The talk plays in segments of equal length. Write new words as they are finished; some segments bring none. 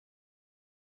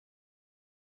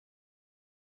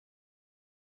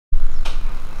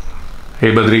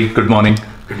Hey Badri, good morning.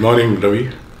 Good morning, Ravi.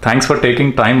 Thanks for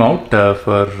taking time out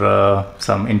for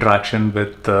some interaction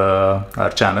with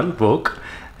our channel, Work.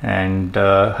 And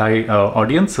hi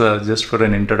audience, just for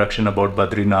an introduction about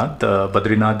Badrinath.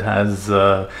 Badrinath has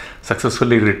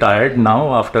successfully retired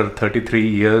now after 33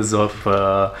 years of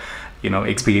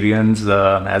experience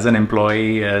as an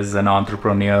employee, as an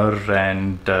entrepreneur,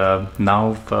 and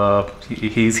now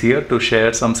he's here to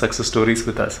share some success stories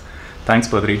with us. Thanks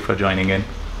Badri for joining in.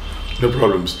 No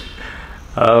problems.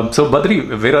 So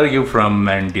Badri, where are you from,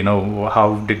 and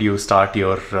how did you start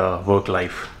your work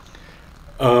life?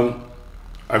 I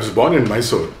was born in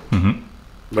Mysore,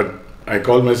 but I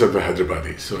call myself a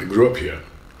Hyderabadi, so I grew up here.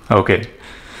 Okay.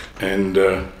 And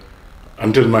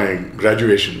until my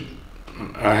graduation,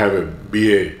 I have a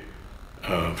BA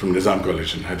from Nizam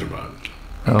College in Hyderabad.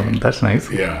 Okay. Oh, that's nice.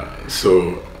 Yeah,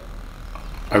 so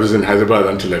I was in Hyderabad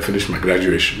until I finished my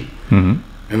graduation. And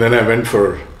then I went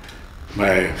for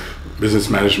my business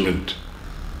management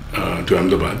to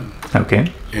Ahmedabad. Okay.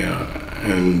 Yeah,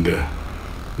 and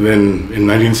then in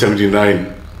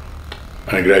 1979,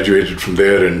 I graduated from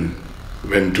there and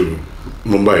went to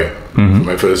Mumbai for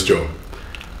my first job,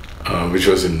 which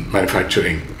was in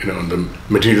manufacturing, on the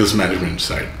materials management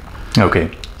side. Okay.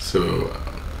 So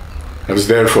I was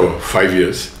there for 5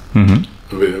 years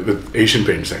with Asian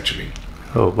Paints, actually.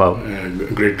 Oh, wow. A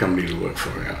great company to work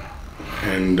for, yeah.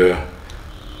 And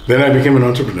then I became an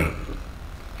entrepreneur.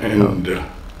 And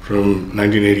from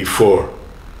 1984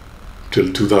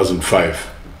 till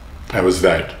 2005, I was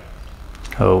that.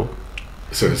 Oh.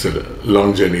 So it's a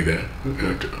long journey there,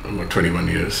 about 21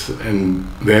 years. And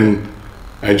then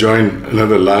I joined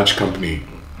another large company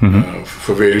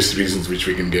for various reasons, which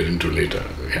we can get into later.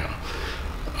 Yeah,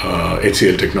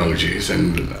 HCL Technologies,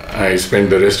 and I spent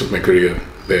the rest of my career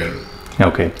there.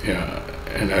 Okay. Yeah,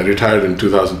 and I retired in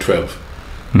 2012,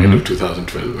 end of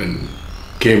 2012, and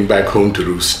came back home to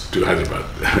roost to Hyderabad.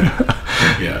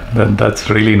 Yeah, that's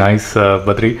really nice,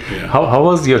 Badri. Yeah. How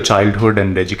was your childhood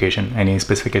and education? Any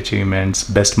specific achievements,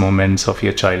 best moments of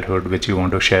your childhood which you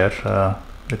want to share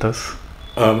with us?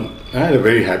 I had a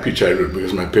very happy childhood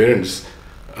because my parents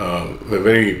were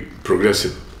very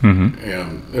progressive. Yeah,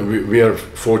 we are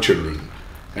 4 children,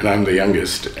 and I'm the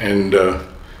youngest, and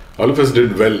all of us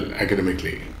did well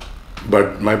academically.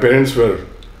 But my parents were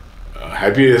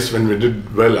happiest when we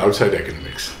did well outside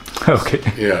academics. Okay.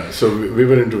 Yeah, so we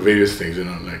were into various things,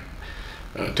 like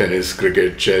tennis,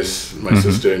 cricket, chess. My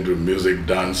sister into music,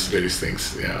 dance, various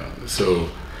things. Yeah, so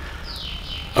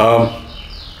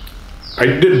I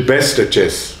did best at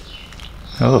chess.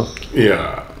 Oh.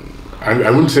 Yeah,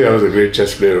 I wouldn't say I was a great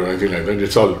chess player or anything like that.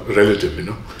 It's all relative,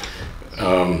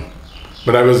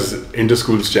 But I was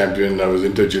inter-schools champion, I was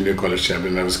inter-junior college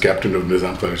champion, I was captain of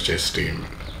Nizam College chess team.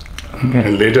 Okay.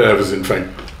 And later I was in fact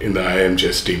in the IIM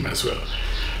chess team as well.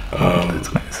 That's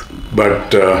nice.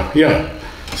 But yeah,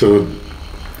 so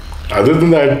other than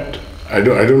that, I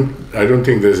don't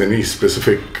think there's any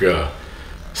specific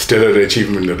stellar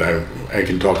achievement that I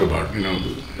can talk about.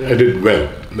 I did well.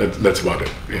 That's about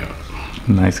it. Yeah.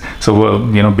 Nice. So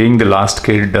being the last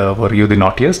kid, were you the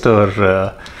naughtiest, or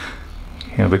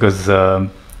because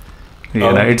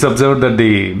it's observed that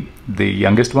the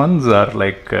youngest ones are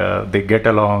like they get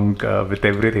along with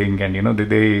everything, and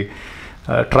they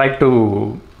try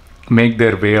to make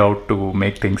their way out to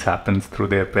make things happen through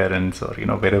their parents, or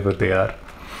wherever they are.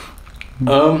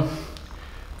 I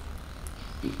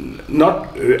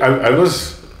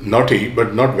was naughty,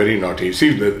 but not very naughty.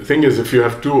 See, the thing is, if you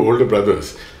have 2 older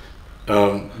brothers,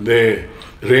 they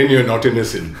rein your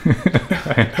naughtiness in.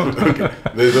 Okay.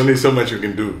 There's only so much you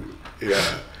can do. Yeah.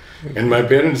 And my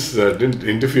parents didn't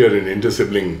interfere in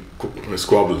inter-sibling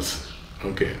squabbles.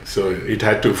 Okay, so it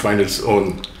had to find its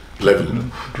own level.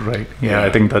 Right. Yeah, I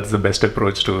think that's the best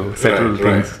approach to settle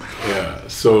things. Right. Yeah.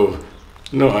 So,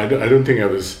 no, I don't think I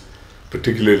was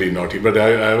particularly naughty, but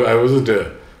I wasn't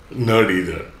a nerd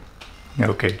either.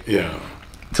 Okay. Yeah.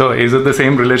 So, is it the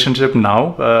same relationship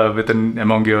now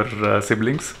among your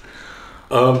siblings?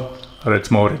 Or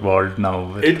it's more evolved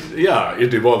now? It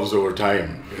evolves over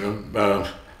time.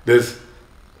 There's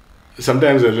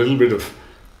sometimes a little bit of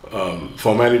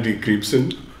formality creeps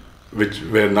in,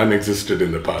 where none existed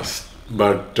in the past.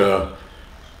 But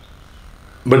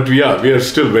yeah, we are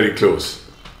still very close.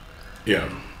 Yeah.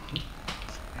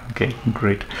 Okay,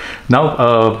 great. Now,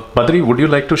 Badri, would you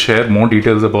like to share more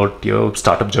details about your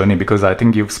startup journey? Because I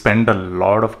think you've spent a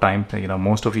lot of time,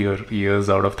 most of your years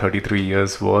out of 33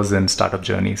 years was in startup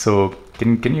journey. So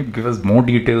can you give us more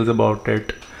details about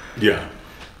it? Yeah.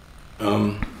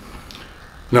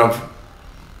 Now,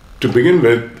 to begin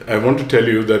with, I want to tell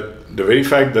you that the very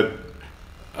fact that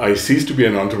I ceased to be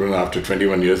an entrepreneur after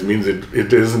 21 years means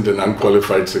it isn't an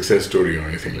unqualified success story or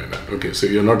anything like that. Okay, so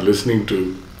you're not listening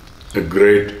to a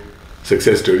great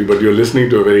success story, but you're listening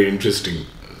to a very interesting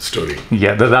story.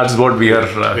 Yeah, that's what we are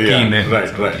keen in. Right,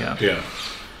 So, right, yeah.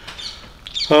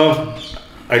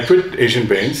 I quit Asian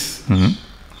Paints.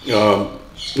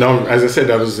 Now, as I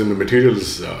said, I was in the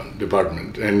materials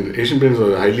department, and Asian Paints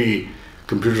was a highly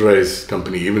computerized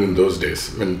company even in those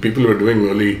days. When people were doing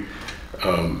only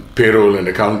payroll and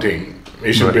accounting,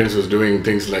 Asian Paints was doing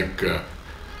things like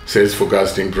sales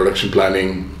forecasting, production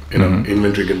planning,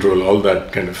 inventory control, all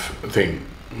that kind of thing,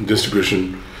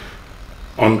 distribution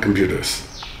on computers.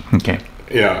 Okay.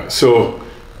 Yeah. So,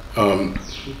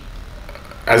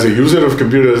 as a user of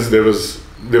computers, there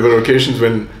were occasions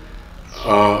when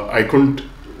I couldn't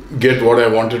get what I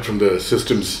wanted from the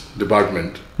systems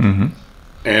department,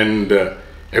 and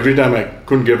every time I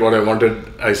couldn't get what I wanted,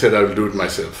 I said I will do it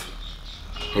myself.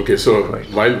 Okay. So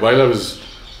while I was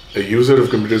a user of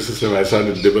computer system, I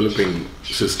started developing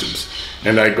systems,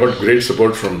 and I got great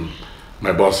support from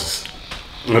my bosses.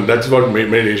 And that's what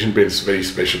made Asian Paints very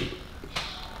special.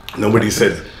 Nobody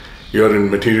said, you're in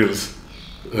materials,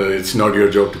 it's not your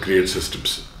job to create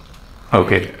systems.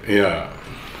 Okay. Yeah.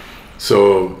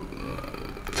 So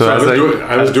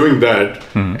I was doing that,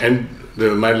 and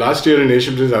my last year in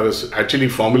Asian Paints, I was actually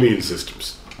formally in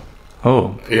systems.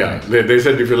 Oh. Yeah. They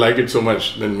said, if you like it so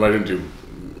much, then why don't you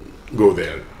go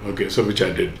there? Okay, so which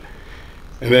I did.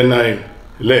 And then I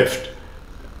left,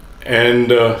 and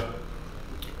the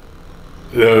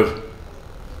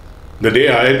day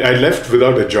I left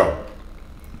without a job.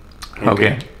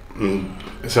 Okay.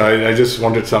 So I just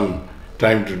wanted some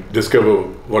time to discover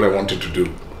what I wanted to do.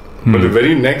 But the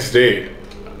very next day,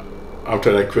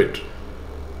 after I quit,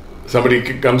 somebody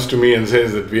comes to me and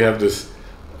says that we have this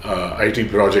IT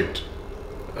project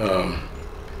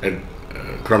at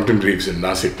Crompton Greaves in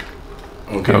Nasik.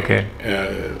 Okay.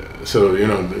 So,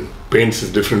 the paints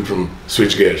is different from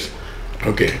switch gears.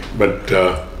 Okay. But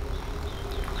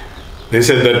they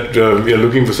said that we are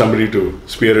looking for somebody to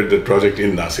spearhead the project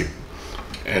in Nasik.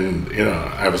 And,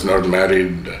 I was not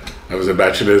married. I was a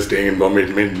bachelor staying in Bombay.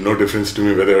 It made no difference to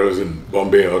me whether I was in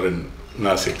Bombay or in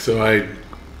Nasik. So I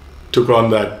took on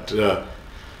that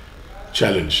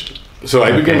challenge. So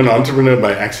I became an entrepreneur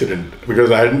by accident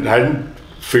because I hadn't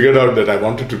figured out that I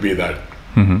wanted to be that.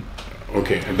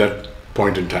 Okay, at that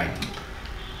point in time.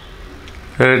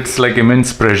 It's like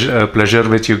immense pleasure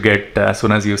which you get as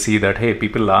soon as you see that, hey,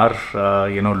 people are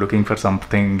looking for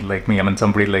something like me. I mean,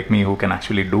 somebody like me who can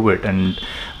actually do it, and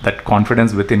that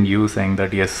confidence within you saying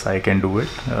that yes, I can do it.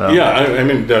 I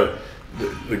mean the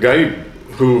guy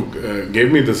who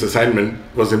gave me this assignment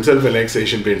was himself an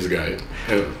ex-Asian Paints guy,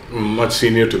 much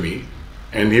senior to me,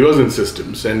 and he was in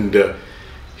systems, and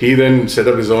he then set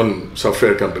up his own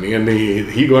software company, and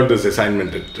he got this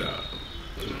assignment at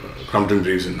Crompton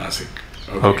Greaves in Nasik.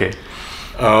 Okay.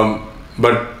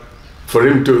 But for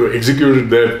him to execute it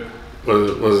there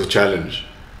was a challenge.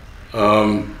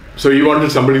 So he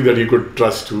wanted somebody that he could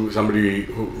trust, somebody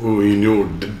who he knew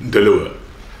would deliver.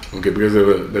 Okay, because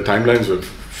the timelines were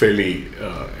fairly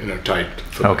tight.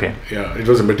 Okay. Yeah, it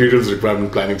was a materials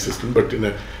requirement planning system, but in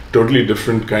a totally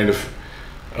different kind of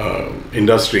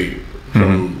industry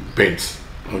from paints.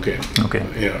 Okay. Okay.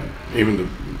 Yeah, even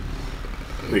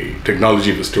the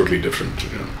technology was totally different.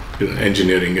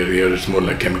 Engineering area, it's more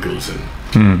like chemicals, and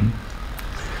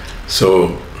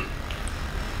so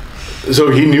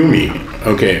he knew me.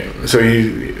 Okay, so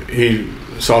he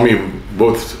saw me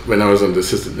both when I was on the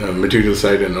material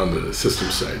side and on the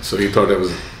system side. So he thought I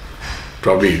was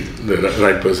probably the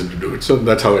right person to do it. So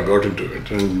that's how I got into it,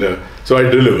 and so I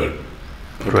delivered.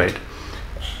 Okay, right.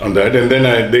 On that, and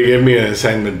then they gave me an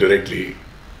assignment directly,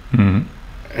 and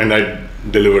I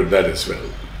delivered that as well.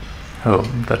 Oh,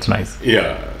 that's nice.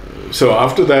 Yeah. So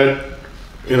after that,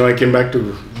 I came back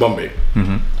to Bombay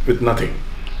with nothing.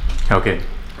 Okay.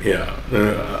 Yeah.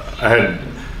 I had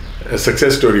a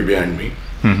success story behind me,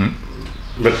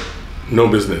 but no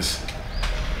business.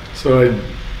 So I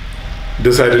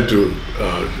decided to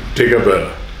take up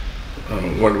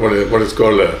what is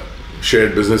called a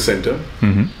shared business center.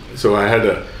 So I had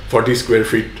a 40 square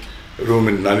feet room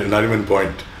in Nariman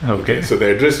Point. Okay. So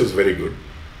the address was very good.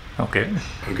 Okay.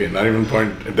 Okay, Nariman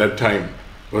Point at that time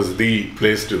was the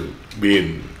place to be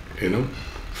in,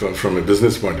 from a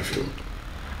business point of view.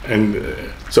 And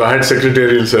so I had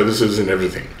secretarial services and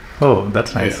everything. Oh,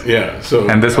 that's nice. Yeah. So,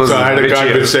 and this was so I had a card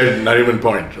year? which said Nariman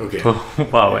Point. Okay. Oh,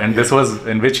 wow. And this was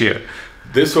in which year?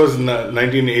 This was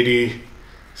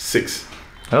 1986.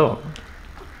 Oh.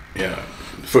 Yeah.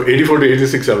 For 84 to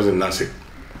 86, I was in Nasik.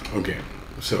 Okay.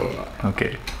 So.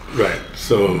 Okay. Right.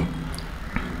 So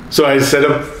So I set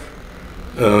up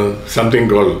something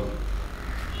called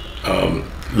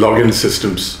login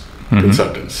systems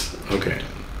consultants. Okay,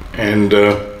 and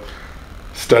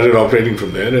started operating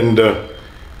from there, and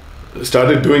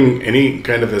started doing any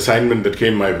kind of assignment that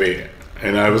came my way.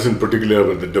 And I wasn't particular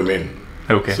with the domain.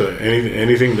 Okay. So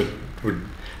anything that would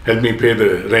help me pay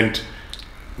the rent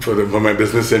for my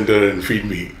business center and feed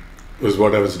me was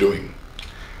what I was doing.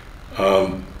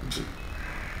 And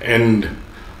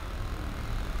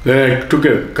then I took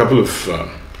a couple of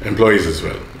employees as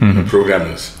well,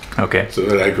 programmers, Okay. so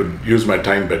that I could use my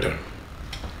time better.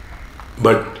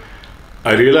 But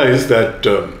I realized that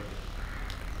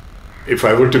if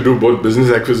I were to do both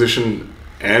business acquisition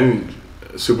and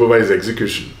supervise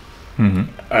execution,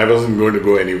 I wasn't going to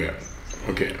go anywhere.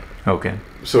 Okay. Okay.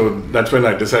 So that's when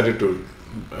I decided to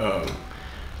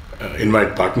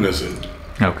invite partners in.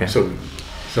 Okay. So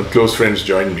some close friends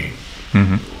joined me.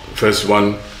 First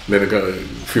one, then a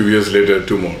few years later,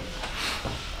 two more.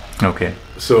 Okay.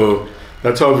 So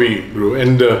that's how we grew.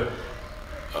 And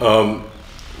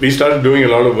we started doing a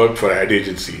lot of work for ad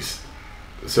agencies.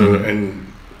 So,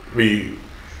 and we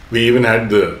even had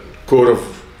the core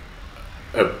of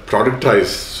a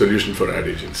productized solution for ad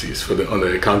agencies on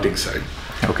the accounting side.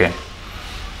 Okay.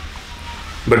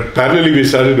 But parallelly, we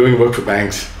started doing work for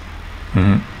banks.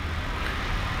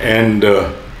 And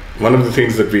one of the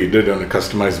things that we did on a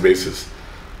customized basis,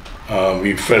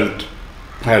 we felt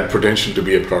had potential to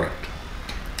be a product.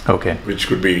 Okay. Which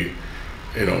could be,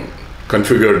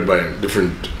 configured by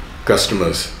different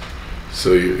customers.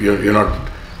 So you're not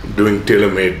doing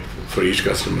tailor-made for each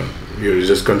customer. You're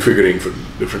just configuring for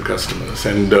different customers.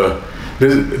 And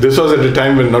this was at a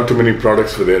time when not too many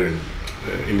products were there in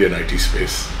Indian IT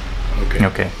space. Okay.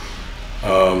 Okay.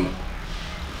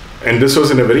 And this was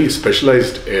in a very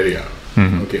specialized area.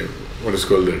 Okay, what is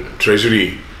called the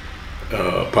treasury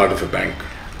part of a bank.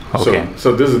 Okay.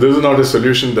 So this is not a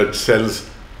solution that sells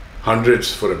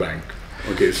hundreds for a bank.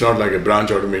 Okay, it's not like a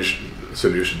branch automation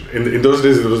solution. In those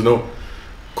days, there was no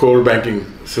core banking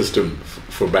system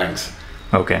for banks.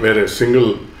 Okay. Where a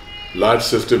single large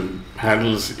system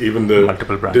handles even the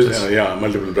multiple branches.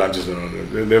 Multiple branches.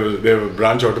 There were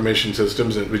branch automation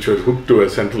systems which were hooked to a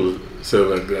central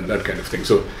server, that kind of thing.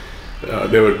 So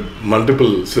there were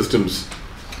multiple systems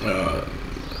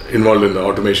involved in the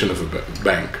automation of a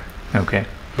bank. Okay.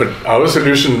 But our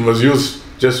solution was used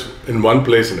just in one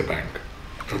place in a bank.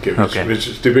 Okay.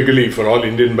 Which typically for all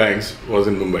Indian banks was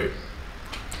in Mumbai.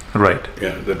 Right.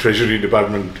 Yeah, the treasury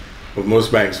department of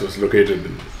most banks was located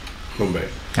in Mumbai.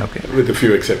 Okay. With a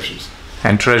few exceptions.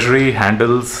 And treasury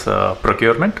handles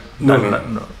procurement?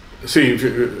 No. See, if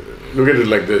you look at it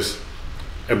like this,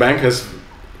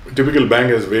 typical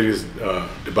bank has various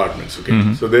departments.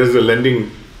 Okay. So there's the lending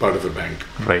part of a bank.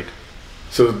 Right.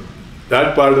 So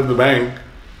that part of the bank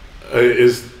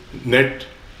is net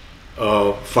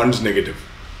funds negative,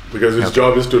 because its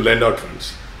job is to lend out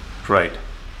funds. Right.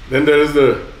 Then there is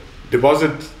the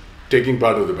deposit taking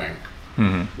part of the bank,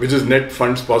 which is net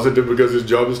funds positive, because its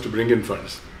job is to bring in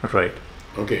funds. Right.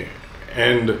 Okay.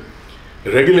 And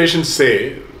regulations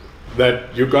say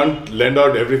that you can't lend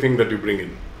out everything that you bring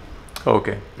in.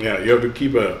 Okay. Yeah, you have to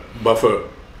keep a buffer.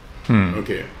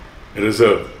 Okay, a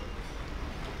reserve.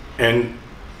 And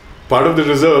part of the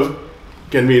reserve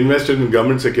can be invested in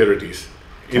government securities.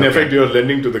 In effect, you are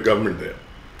lending to the government there.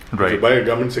 Right. If you buy a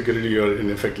government security, you are in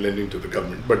effect lending to the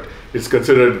government. But it's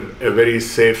considered a very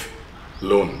safe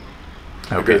loan.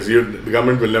 Because the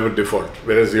government will never default.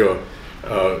 Whereas your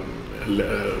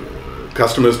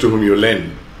customers to whom you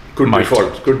lend could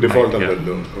default on that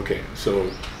loan. Okay. So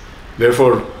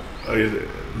therefore,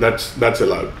 that's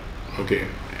allowed. Okay.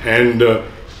 And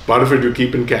part of it you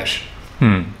keep in cash.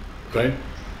 Right?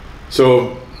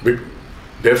 So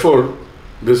therefore,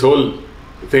 this whole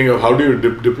thing of how do you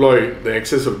deploy the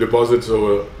excess of deposits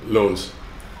over loans,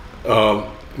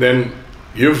 then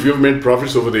you've made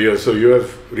profits over the years, so you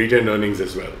have retained earnings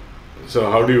as well.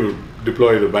 So how do you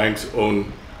deploy the bank's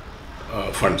own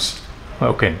funds?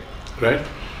 Okay. Right?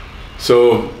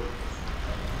 So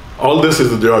all this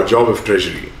is the job of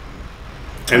treasury.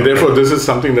 And therefore this is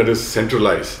something that is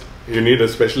centralized. You need a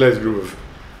specialized group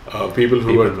of people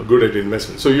who are good at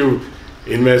investment. So you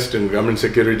invest in government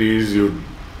securities, you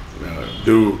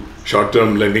do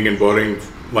short-term lending and borrowing,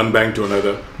 one bank to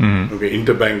another, okay,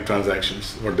 interbank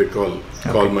transactions, what they call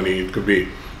money. It could be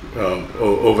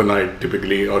overnight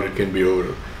typically, or it can be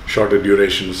over shorter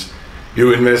durations.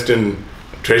 You invest in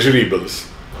treasury bills,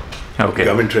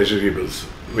 government treasury bills,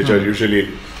 which are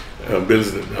usually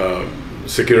bills,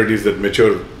 securities that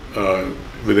mature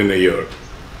within a year.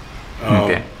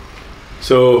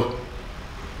 So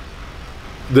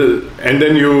and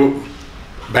then you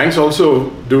banks also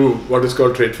do what is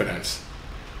called trade finance.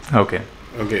 Okay.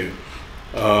 Okay.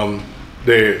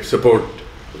 They support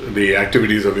the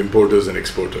activities of importers and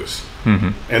exporters.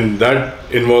 And that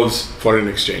involves foreign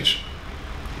exchange.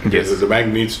 Okay, Yes. so the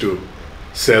bank needs to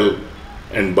sell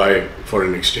and buy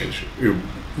foreign exchange. You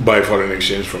buy foreign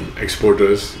exchange from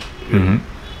exporters, you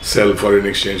sell foreign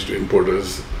exchange to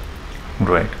importers.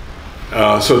 Right.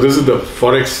 So this is the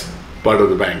forex part of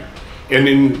the bank. And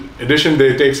in addition,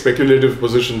 they take speculative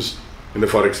positions in the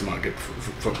forex market.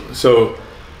 So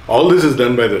all this is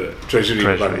done by the Treasury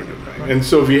Department. And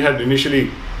so we had initially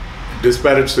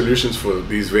disparate solutions for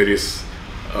these various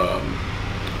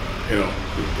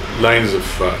lines of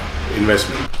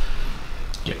investment.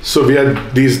 Yes. So we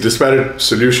had these disparate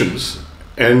solutions,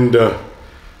 and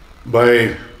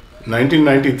by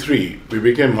 1993 we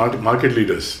became market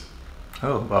leaders.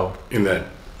 Oh, wow. In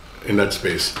that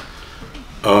space.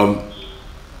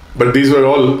 But these were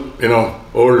all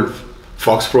old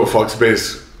FoxPro,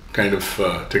 Foxbase kind of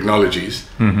technologies,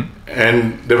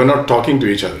 and they were not talking to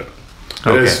each other.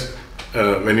 Whereas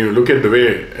when you look at the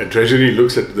way a treasury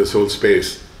looks at this whole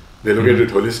space, they look at it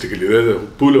holistically. There's a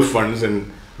pool of funds,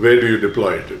 and where do you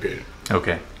deploy it?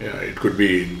 Okay. Yeah, it could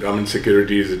be in government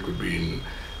securities, it could be in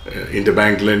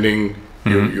interbank lending.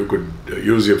 You could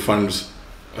use your funds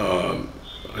on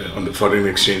the foreign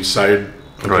exchange side.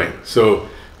 Right. So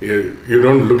you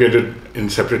don't look at it in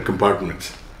separate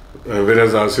compartments,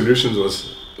 whereas our solutions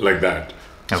was like that.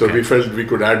 So we felt we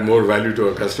could add more value to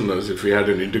our customers if we had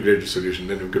an integrated solution.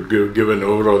 Then we could give an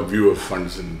overall view of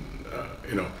funds and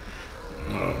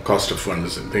cost of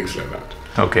funds and things like that.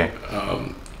 Okay.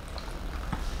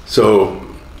 So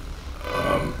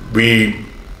we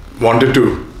wanted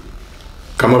to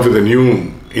come up with a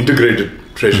new integrated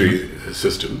treasury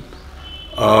system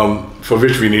for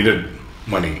which we needed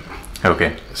money.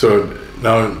 Okay. So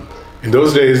now, in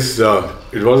those days,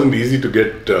 it wasn't easy to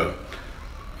get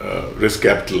risk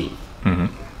capital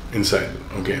inside.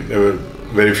 Okay, there were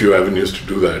very few avenues to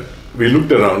do that. We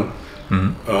looked around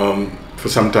for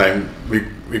some time. We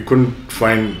couldn't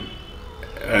find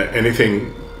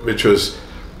anything which was,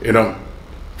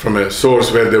 from a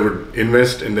source where they would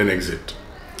invest and then exit.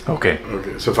 Okay.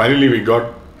 Okay. So finally, we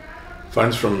got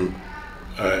funds from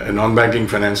a non-banking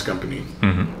finance company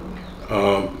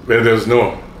where there was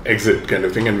no exit kind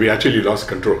of thing, and we actually lost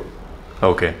control.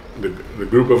 Okay. The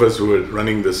group of us who were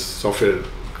running this software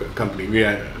company, we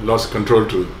lost control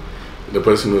to the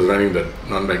person who was running that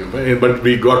non-banking, but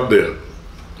we got the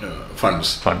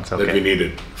funds that we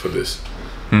needed for this.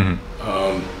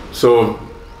 So,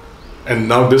 and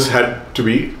now this had to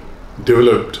be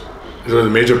developed. It was a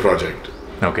major project.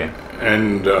 Okay.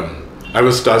 And I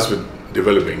was tasked with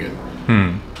developing it.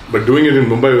 But doing it in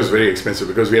Mumbai was very expensive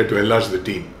because we had to enlarge the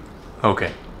team.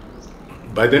 Okay.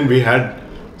 By then we had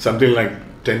something like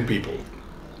 10 people.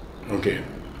 Okay.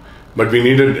 But we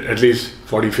needed at least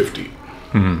 40, 50.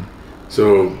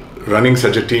 So running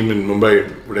such a team in Mumbai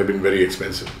would have been very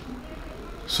expensive.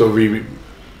 So we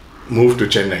moved to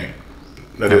Chennai.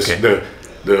 That is,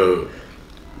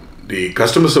 the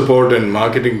customer support and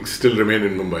marketing still remained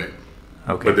in Mumbai.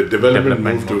 Okay. But the development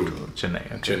moved to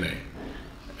Chennai. Chennai.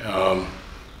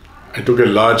 I took a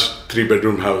large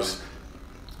 3-bedroom house,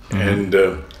 and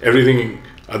everything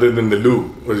other than the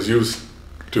loo was used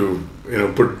to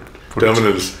put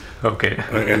terminals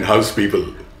and house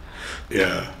people.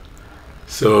 Yeah.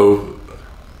 So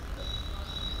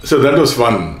that was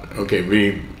fun. Okay,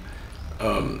 we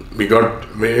were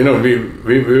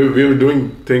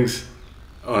doing things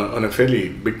on a fairly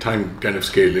big time kind of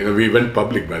scale. We went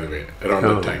public, by the way, around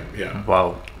that time. Yeah.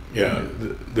 Wow. Yeah.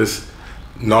 This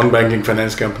non-banking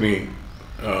finance company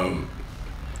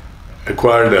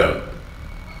acquired a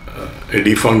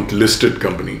defunct listed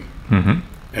company,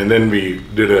 and then we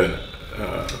did a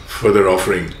further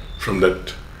offering from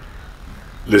that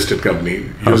listed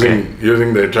company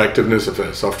using the attractiveness of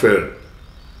a software.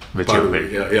 Which part you of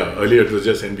it. Yeah. Earlier it was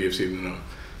just NBFC.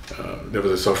 There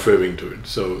was a software wing to it.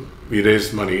 So we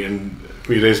raised money, and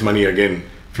we raised money again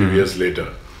a few years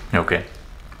later. Okay.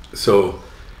 So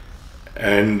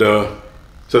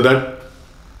that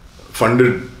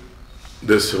funded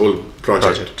this whole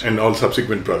project and all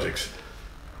subsequent projects.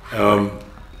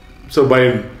 So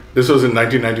this was in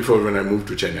 1994 when I moved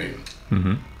to Chennai.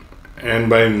 And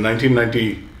by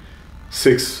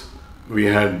 1996, we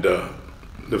had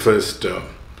the first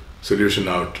solution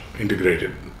out,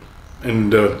 integrated.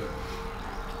 And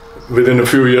within a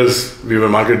few years, we were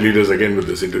market leaders again with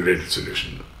this integrated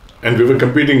solution. And we were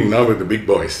competing now with the big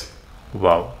boys.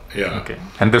 Wow. Yeah. Okay.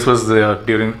 And this was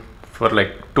for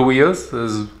like 2 years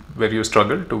is where you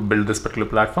struggled to build this particular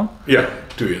platform? Yeah,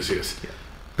 2 years, yes.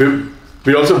 Yeah.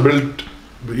 We also built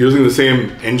using the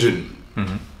same engine,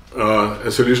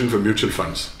 a solution for mutual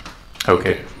funds.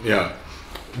 Okay. Yeah,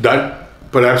 that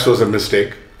perhaps was a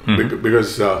mistake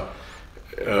because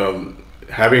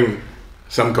having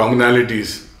some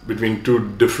commonalities between two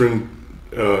different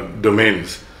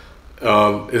domains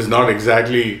is not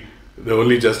exactly the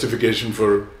only justification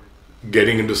for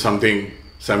getting into something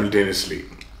simultaneously.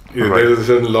 Right. There is a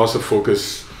certain loss of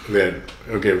focus there.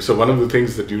 Okay, so one of the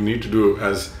things that you need to do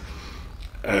as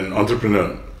an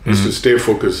entrepreneur is to stay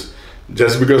focused.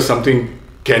 Just because something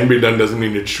can be done doesn't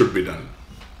mean it should be done.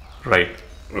 Right.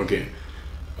 Okay.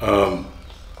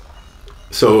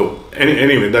 So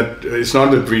anyway, that it's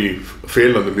not that we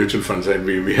failed on the mutual fund side.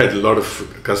 We had a lot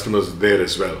of customers there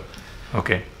as well.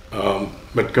 Okay.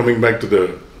 But coming back to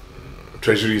the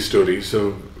treasury story,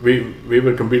 so we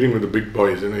were competing with the big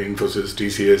boys, Infosys,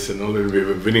 TCS, and all that. We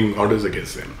were winning orders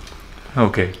against them.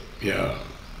 Okay. Yeah,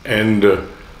 and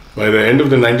by the end of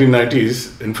the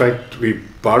 1990s, in fact, we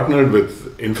partnered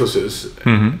with Infosys,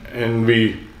 and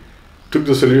we took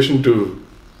the solution to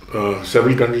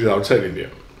several countries outside India,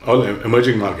 all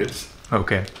emerging markets.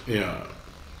 Okay. Yeah,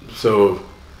 so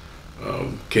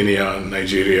Kenya,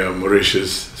 Nigeria,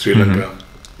 Mauritius, Sri Lanka.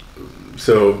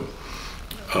 So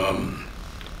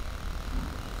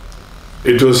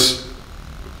it was,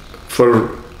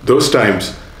 for those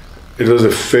times, it was a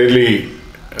fairly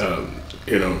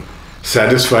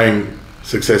satisfying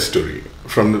success story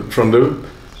from the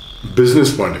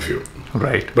business point of view.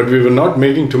 Right. But we were not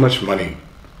making too much money,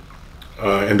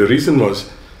 and the reason was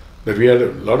that we had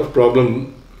a lot of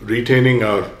problem retaining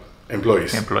our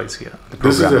employees. Employees, yeah. The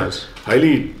This is programmers. a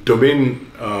highly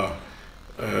domain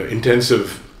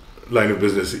intensive line of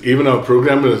business. Even our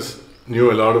programmers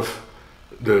knew a lot of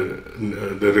the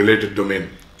related domain.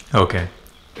 Okay.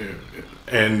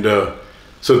 And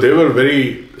so they were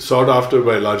very sought after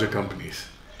by larger companies.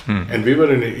 And we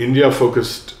were an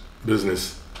India-focused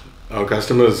business. Our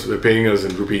customers were paying us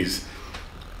in rupees.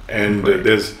 And at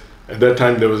that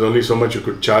time, there was only so much you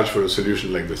could charge for a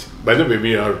solution like this. By the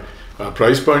way, our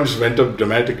price points went up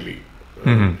dramatically.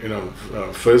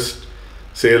 First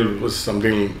sale was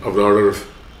something of the order of,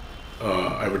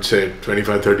 I would say,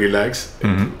 25-30 lakhs.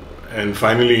 And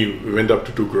finally, we went up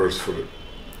to 2 crores for it.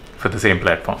 For the same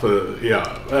platform.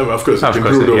 Of course, it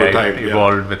improved over time. It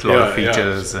evolved with a lot of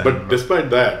features. Yeah. But despite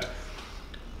that,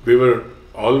 we were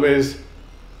always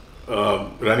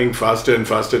running faster and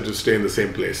faster to stay in the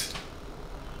same place.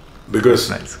 Because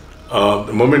Nice.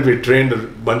 The moment we trained a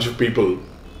bunch of people,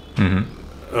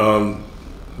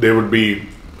 they would be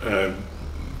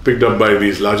picked up by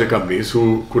these larger companies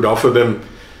who could offer them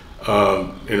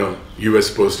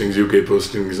US postings, UK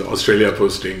postings, Australia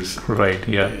postings. Right,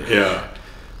 yeah. Yeah.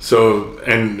 So,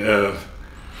 and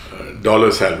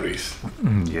dollar salaries.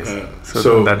 Yes.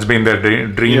 So that's been their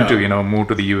dream to, move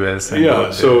to the US. And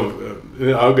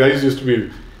our guys used to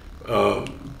be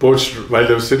poached while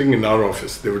they were sitting in our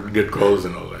office. They would get calls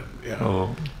and all that. Yeah.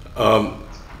 Oh.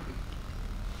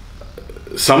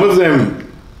 Some of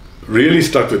them really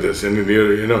stuck with us, and they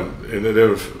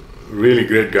were really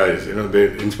great guys.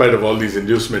 They, in spite of all these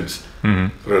inducements,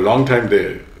 for a long time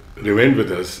they remained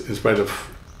with us in spite of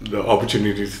the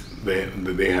opportunities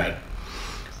that they had.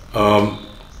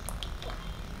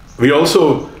 We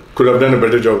also could have done a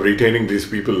better job retaining these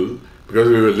people because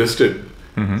we were listed.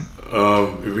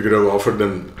 We could have offered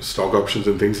them stock options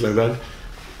and things like that.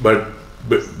 But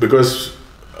because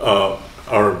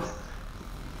our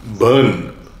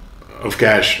burn of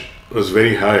cash was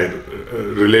very high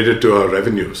related to our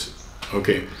revenues,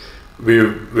 okay, we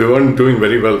weren't doing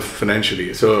very well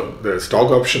financially. So the stock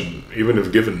option, even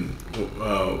if given,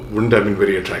 wouldn't have been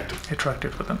very attractive.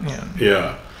 Attractive for them, yeah.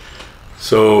 Yeah.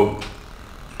 So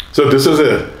this is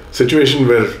a situation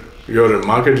where you're a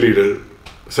market leader,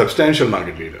 substantial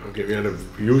market leader. Okay, we had a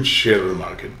huge share of the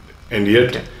market, and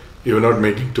yet you were not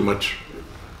making too much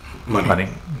money.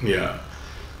 Yeah.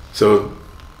 So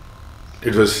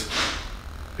it was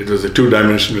a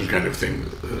two-dimensional kind of thing.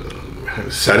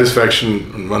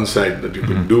 Satisfaction on one side that you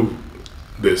could do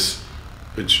this,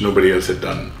 which nobody else had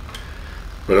done,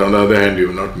 but on the other hand, you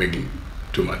were not making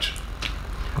too much.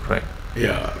 Right.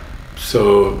 Yeah.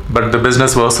 So, but the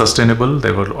business was sustainable.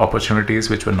 There were opportunities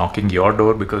which were knocking your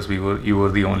door because you were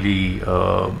the only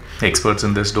experts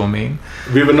in this domain.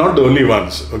 We were not the only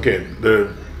ones. Okay,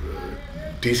 the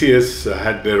TCS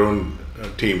had their own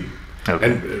team,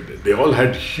 and they all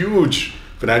had huge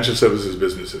financial services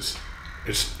businesses.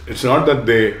 It's not that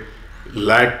they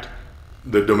lacked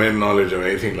the domain knowledge or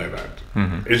anything like that.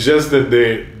 It's just that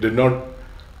they did not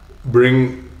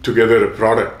bring together a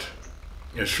product,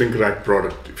 a shrink wrap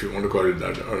product, if you want to call it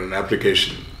that, or an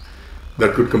application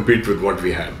that could compete with what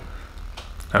we had.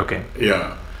 Okay.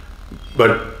 Yeah,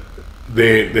 but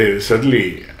they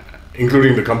certainly,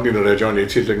 including the company that I joined,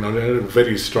 HCL Technology, had a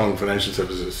very strong financial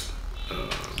services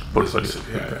Portfolio. business.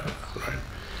 Yeah, right.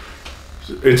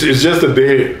 So it's just that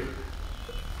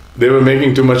they were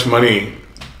making too much money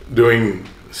doing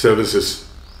services.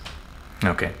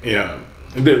 Okay. Yeah,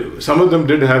 some of them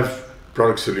did have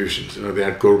product solutions. They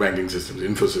had core banking systems.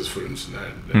 Infosys, for instance,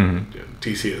 had,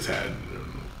 TCS had.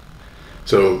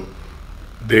 So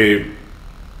they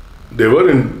were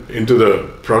into the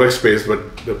product space,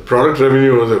 but the product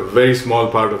revenue was a very small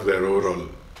part of their overall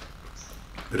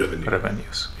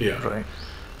revenues. Yeah. Right.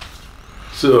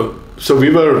 So we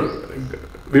were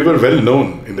well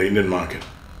known in the Indian market,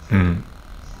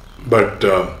 but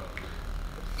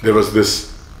there was this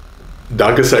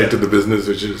darker side to the business,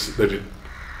 which is that it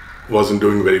wasn't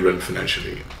doing very well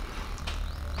financially.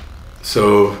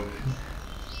 So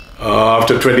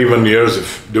after 21 years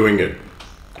of doing it,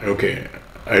 okay,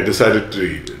 I decided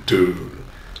to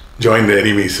join the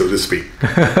enemy, so to speak.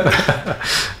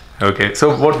 Okay.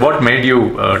 So what made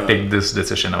you take this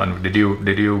decision? I mean, did you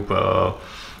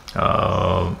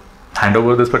hand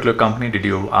over this particular company? Did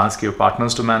you ask your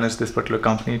partners to manage this particular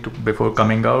company before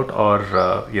coming out, or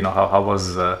how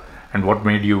was and what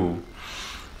made you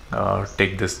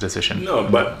take this decision? No,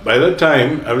 but by that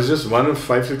time I was just one of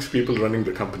 5-6 people running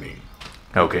the company.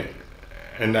 Okay.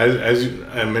 And as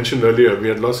I mentioned earlier, we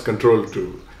had lost control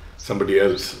to somebody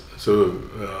else. So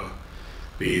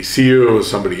the CEO was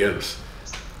somebody else.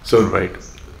 So right.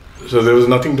 So there was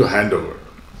nothing to hand over.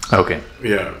 Okay.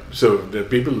 Yeah. So the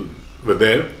people were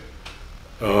there.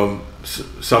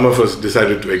 Some of us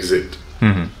decided to exit.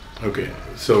 Okay.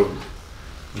 So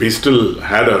we still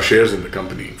had our shares in the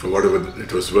company for whatever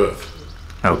it was worth.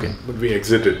 Okay. But we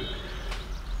exited.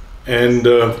 And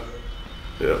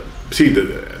see,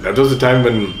 that was the time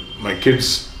when my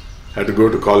kids had to go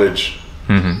to college,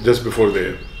 just before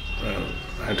they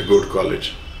had to go to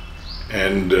college.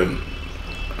 And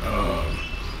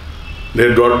they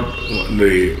had got,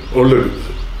 the older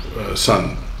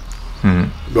son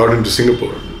got into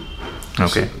Singapore.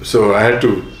 Okay. So I had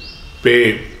to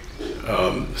pay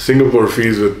Singapore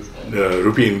fees with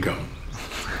rupee income.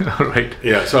 Right.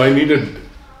 Yeah, so I needed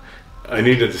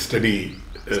a steady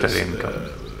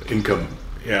income.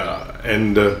 Yeah,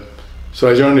 and so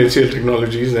I joined HCL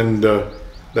Technologies, and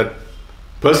that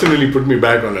personally put me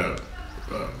back on a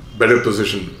better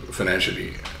position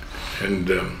financially, and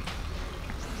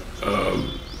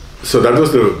so that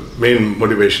was the main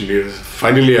motivation.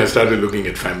 Finally, I started looking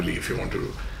at family, if you want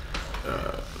to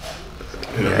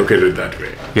look at it that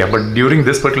way. Yeah, but during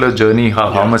this particular journey,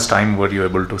 how much time were you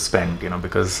able to spend?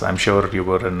 Because I'm sure you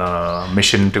were in a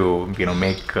mission to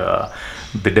make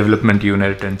the development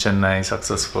unit in Chennai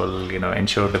successful.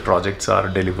 Ensure the projects are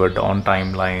delivered on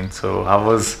timeline. So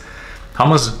how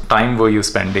much time were you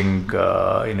spending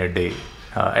in a day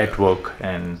at work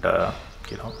and for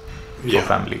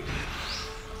family?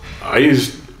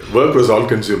 Work was all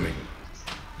consuming.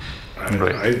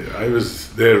 Right. I was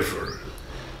there for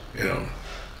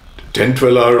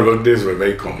 10-12 hour work days were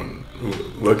very common.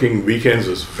 Working weekends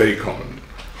was very common.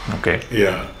 Okay.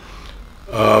 Yeah.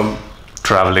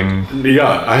 Traveling.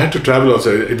 Yeah, I had to travel also.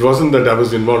 It wasn't that I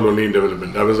was involved only in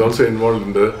development. I was also involved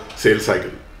in the sales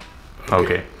cycle.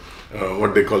 Okay.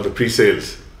 What they call the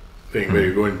pre-sales thing, where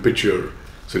you go and pitch your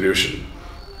solution.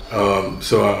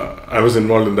 So I was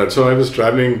involved in that. So I was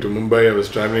traveling to Mumbai. I was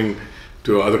traveling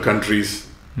to other countries.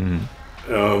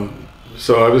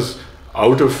 So I was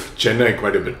out of Chennai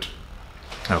quite a bit.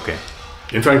 Okay.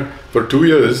 In fact, for 2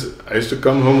 years, I used to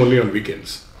come home only on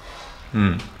weekends.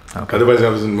 Okay. Otherwise, I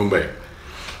was in Mumbai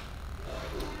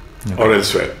or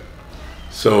elsewhere.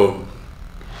 So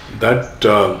that,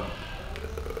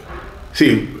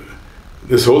 see,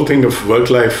 this whole thing of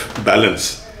work-life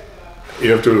balance,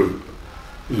 you have to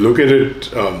look at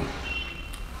it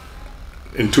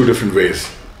in two different ways.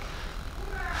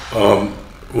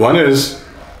 One is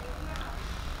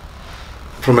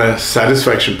from a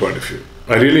satisfaction point of view.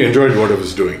 I really enjoyed what I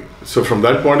was doing. So from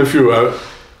that point of view, I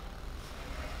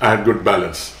had good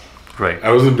balance. Right.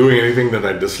 I wasn't doing anything that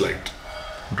I disliked.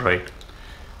 Right.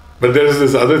 But there is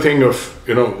this other thing of,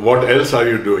 what else are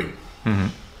you doing?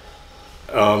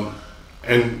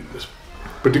 And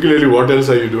particularly, what else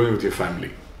are you doing with your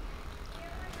family?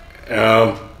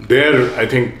 There, I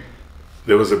think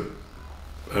there was a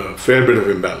fair bit of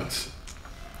imbalance.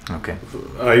 Okay.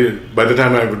 By the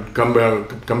time I would come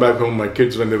back home, my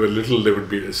kids, when they were little, they would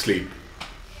be asleep.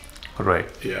 Right.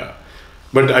 Yeah.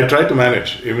 But I tried to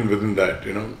manage even within that,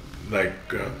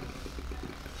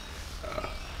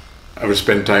 I would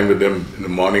spend time with them in the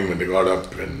morning when they got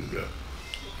up, and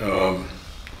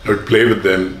I would play with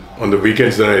them. On the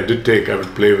weekends that I did take, I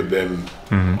would play with them,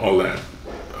 all that.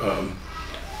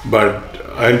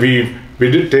 And we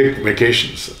did take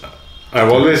vacations. I've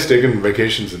always taken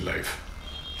vacations in life.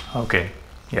 Okay.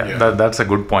 Yeah. That's a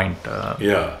good point.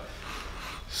 Yeah.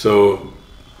 So,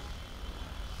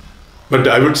 but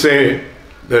I would say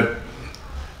that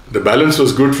the balance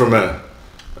was good from a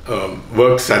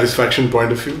work satisfaction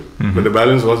point of view, but the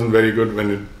balance wasn't very good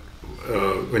when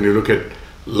you look at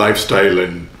lifestyle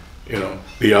and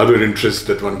the other interests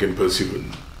that one can pursue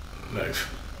in life.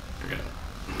 Yeah.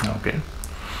 Okay.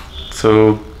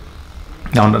 So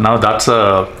now that's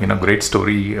a great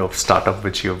story of startup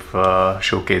which you've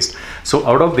showcased. So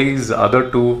out of these other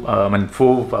two,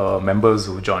 four members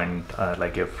who joined,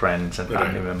 like your friends and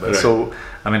family members. Right. So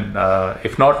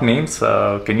if not names,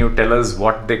 can you tell us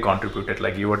what they contributed?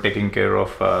 Like you were taking care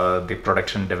of the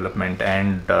production development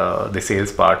and the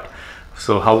sales part.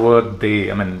 So how were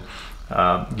they?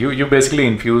 You basically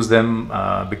infused them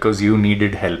because you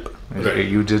needed help. Right.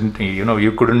 You didn't,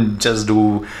 you couldn't just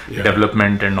do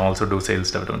development and also do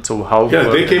sales development. So how? Yeah,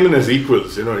 they came in as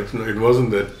equals. It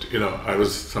wasn't that I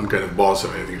was some kind of boss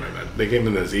or anything like that. They came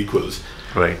in as equals.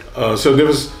 Right. So there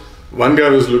was one guy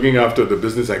who was looking after the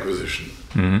business acquisition,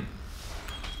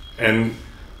 and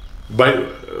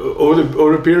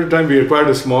over a period of time, we acquired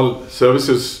a small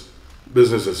services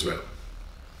business as well.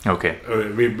 Okay.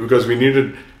 Because we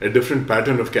needed a different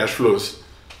pattern of cash flows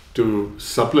to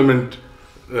supplement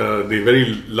the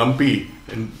very lumpy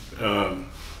and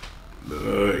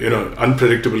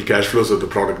unpredictable cash flows of the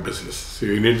product business. So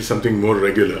we needed something more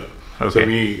regular. Okay. So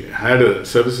we had a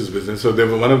services business. So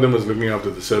one of them was looking after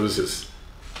the services.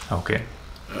 Okay.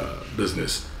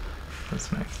 Business. That's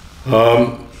nice.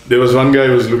 There was one guy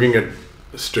who was looking at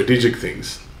strategic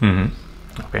things.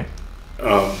 Okay.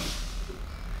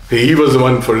 He was the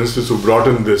one, for instance, who brought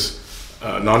in this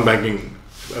non-banking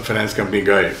finance company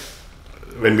guy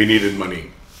when we needed money.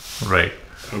 Right.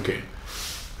 Okay.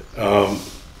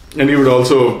 And he would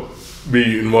also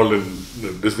be involved in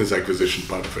the business acquisition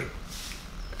part of it.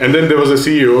 And then there was a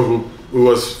CEO who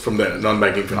was from the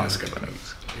non-banking finance company.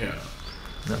 Yeah.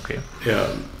 Okay.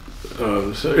 Yeah.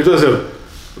 So it was a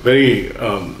very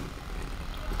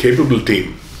capable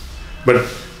team. But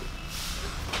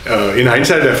in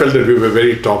hindsight, I felt that we were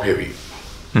very top-heavy.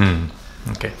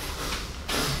 Okay.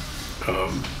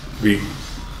 We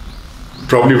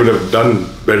probably would have done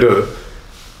better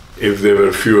if there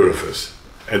were fewer of us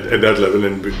at that level,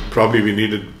 and we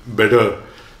needed better,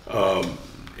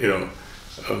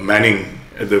 manning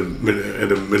at the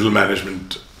middle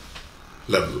management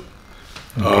level.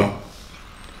 Okay.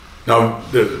 Now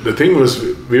the thing was,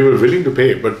 we were willing to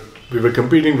pay, but we were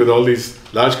competing with all these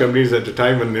large companies at the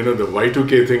time when the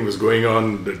Y2K thing was going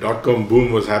on, the dot-com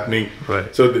boom was happening.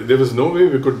 Right. So there was no way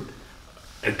we could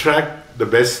attract the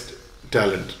best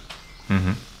talent.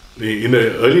 In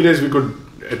the early days, we could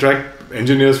attract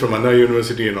engineers from Anna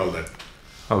University and all that.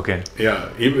 Okay. Yeah,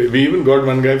 we even got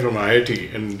one guy from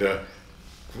IIT and a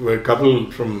couple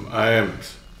from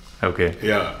IIMs. Okay.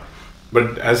 Yeah,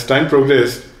 but as time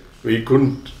progressed, we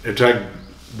couldn't attract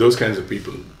those kinds of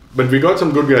people. But we got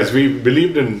some good guys. We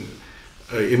believed in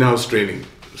in-house training.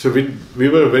 So we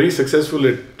were very successful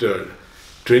at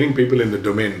training people in the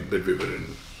domain that we were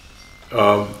in.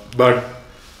 But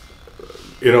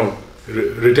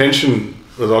retention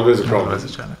was always a problem. Always a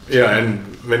challenge. Yeah, and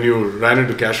when you ran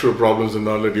into cash flow problems and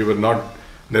all that, you were not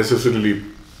necessarily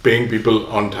paying people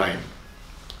on time.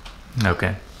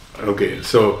 Okay. Okay,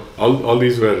 so all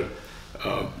these were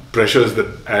pressures that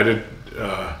added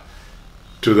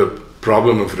to the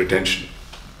problem of retention.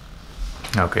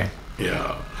 Okay.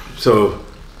 Yeah. So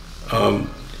the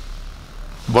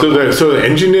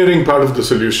engineering part of the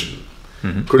solution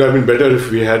could have been better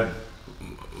if we had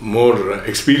more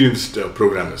experienced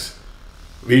programmers.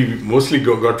 We mostly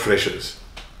got freshers.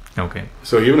 Okay.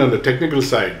 So even on the technical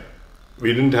side,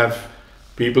 we didn't have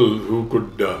people who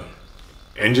could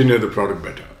engineer the product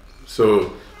better.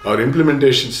 So our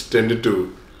implementations tended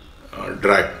to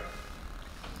drag.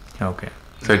 Okay.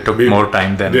 So it took more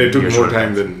time than They took usual. more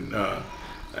time than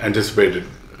anticipated.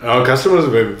 Our customers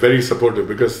were very supportive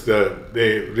because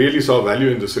they really saw value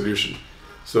in the solution.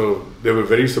 So they were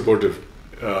very supportive.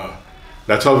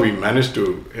 That's how we managed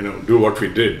to do what we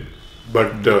did.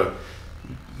 But the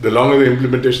longer the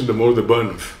implementation, the more the burn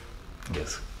of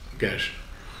cash.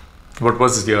 What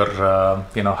was your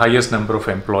highest number of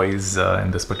employees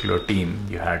in this particular team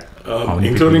you had?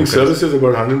 Including services,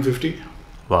 about 150.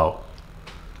 Wow.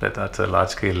 That's a large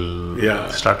scale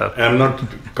startup. I'm not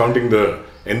counting the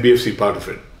NBFC part of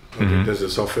it. Okay, there's the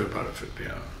software part of it.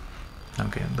 Yeah.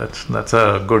 Okay, that's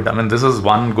a good. I mean, this is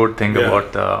one good thing Yeah.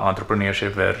 about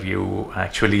entrepreneurship, where you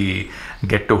actually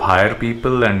get to hire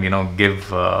people and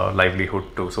give livelihood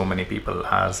to so many people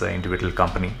as an individual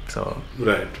company. So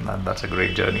Right. that's a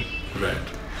great journey. Right.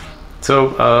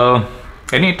 So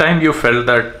any time you felt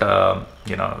that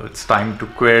it's time to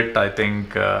quit, I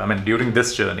think I mean during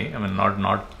this journey, I mean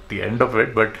not the end of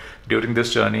it, but during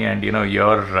this journey, and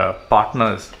your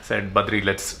partners said, Badri,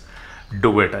 let's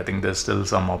do it. I think there's still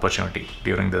some opportunity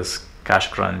during this cash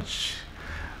crunch.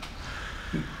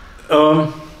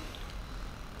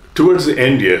 Towards the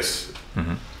end, yes,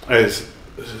 Mm-hmm. I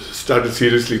started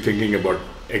seriously thinking about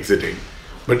exiting.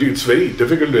 But it's very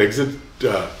difficult to exit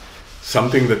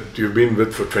something that you've been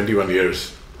with for 21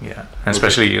 years. Yeah,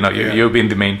 especially Yeah. you've been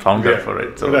the main founder Yeah, for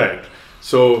it. So. Right.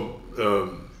 So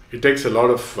it takes a lot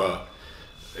of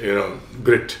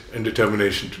grit and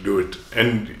determination to do it.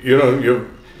 And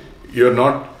you're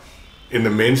not in the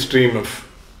mainstream of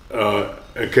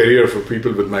a career for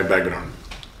people with my background.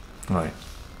 Right.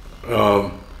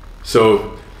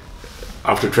 So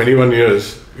after 21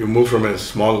 years, you move from a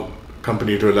small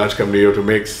company to a large company. You have to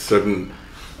make certain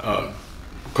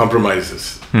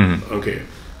compromises. Mm-hmm. Okay.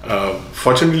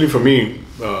 Fortunately for me,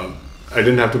 I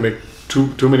didn't have to make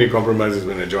too many compromises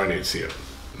when I joined HCL.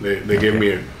 They gave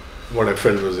me what I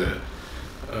felt was a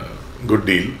good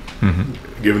deal,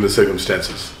 Mm-hmm. given the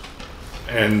circumstances.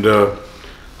 And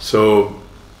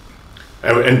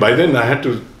and by then I had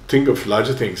to think of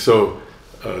larger things. So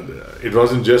it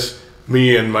wasn't just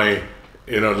me and my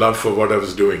love for what I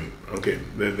was doing. Okay,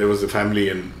 there was the family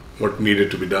and what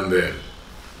needed to be done there.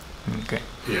 Okay.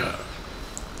 Yeah.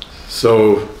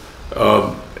 So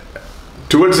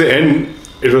towards the end,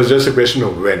 it was just a question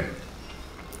of when,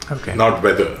 Okay. not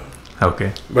whether.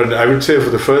 Okay. But I would say for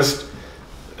the first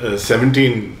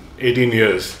 17, 18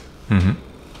 years, Mm-hmm.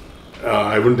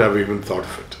 I wouldn't have even thought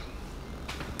of it.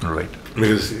 Right.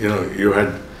 Because you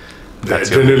had the That's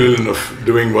your adrenaline of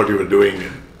doing what you were doing.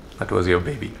 And, That was your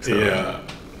baby. So. yeah,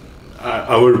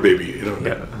 our baby,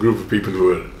 Yeah. a group of people who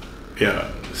were,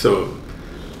 so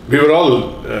we were all,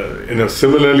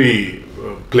 similarly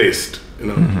placed,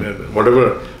 Mm-hmm.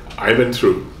 whatever I went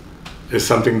through is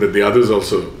something that the others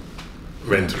also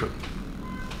went through.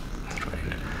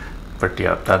 Right. But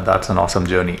yeah, that's an awesome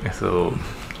journey. So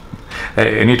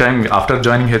anytime after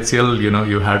joining HCL,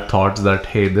 you had thoughts that,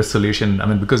 hey, this solution, I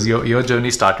mean, because your journey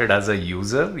started as a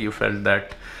user, you felt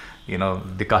that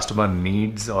the customer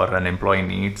needs or an employee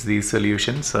needs these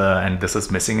solutions, and this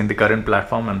is missing in the current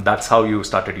platform, and that's how you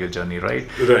started your journey, right?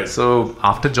 Right. So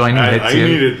after joining I HCL,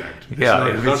 needed that. Yeah,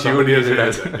 it's which not you somebody else needed needed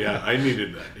as- that. Yeah, I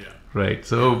needed that. Yeah. right?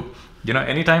 So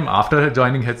anytime after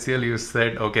joining HCL, you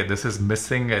said, okay, this is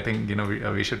missing. I think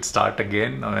we should start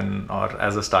again, or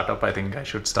as a startup, I think I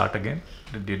should start again.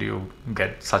 Did you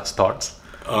get such thoughts?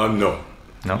 No.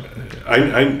 No.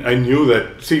 I knew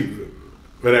that. See,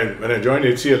 when I joined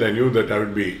HCL, I knew that I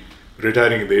would be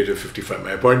retiring at the age of 55.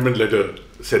 My appointment letter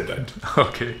said that.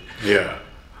 Okay. Yeah.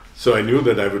 So I knew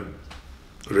that I would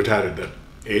retire at that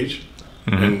age,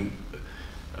 Mm-hmm. and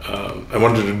I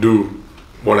wanted to do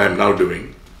what I'm now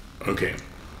doing. Okay.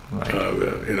 Right.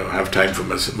 Have time for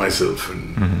myself,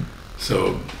 and Mm-hmm.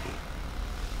 so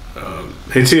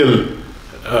HCL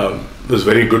was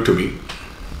very good to me.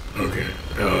 Okay.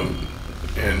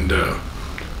 And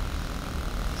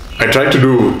I tried to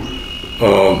do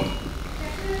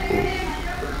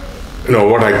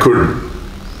what I could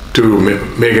to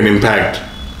make an impact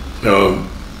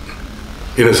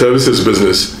in a services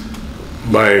business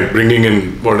by bringing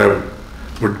in what I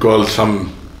would call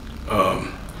some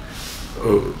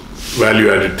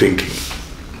value-added thinking.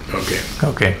 Okay.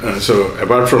 Okay. So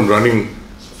apart from running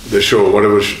the show,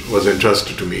 whatever was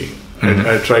entrusted to me,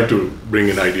 I tried to bring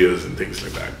in ideas and things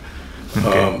like that.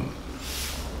 Okay.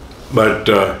 But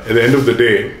at the end of the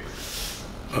day,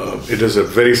 it is a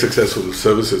very successful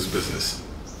services business.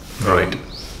 Right.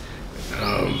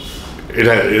 It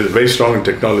is very strong in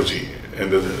technology, and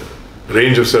the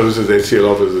range of services HCL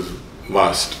offers is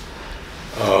vast.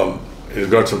 It's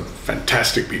got some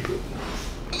fantastic people.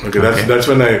 Okay, that's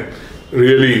when I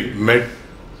really met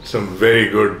some very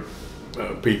good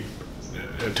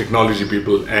technology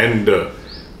people and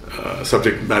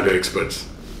subject matter experts.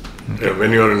 Okay.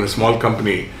 When you're in a small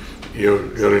company,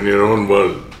 you're in your own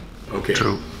world. Okay.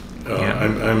 True.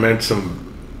 Yeah. I met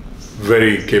some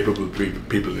very capable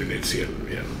people in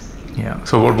HCL. Yeah. Yeah.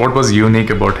 So what was unique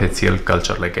about HCL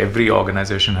culture? Like every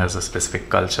organization has a specific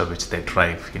culture which they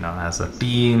drive, as a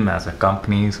team, as a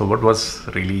company. So what was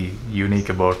really unique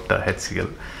about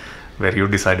HCL, where you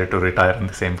decided to retire in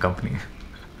the same company?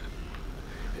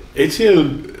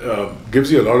 HCL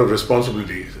gives you a lot of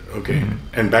responsibilities, okay,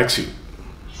 and backs you.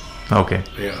 Okay.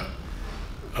 Yeah.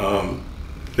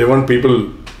 They want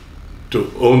people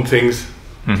to own things,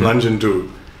 plunge into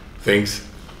things.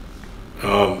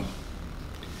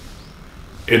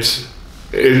 It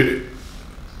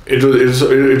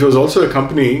was also a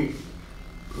company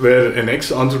where an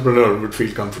ex-entrepreneur would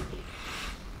feel comfortable.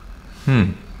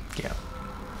 Yeah.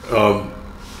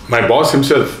 My boss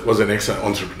himself was an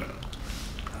ex-entrepreneur.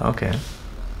 Okay.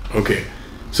 Okay,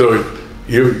 so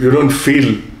you don't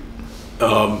feel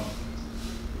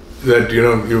that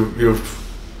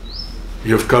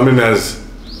you've come in as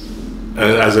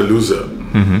a loser.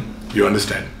 You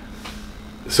understand?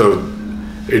 So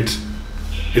it's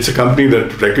a company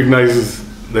that recognizes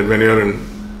that when you're in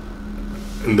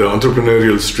the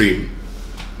entrepreneurial stream,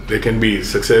 there can be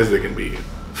success, there can be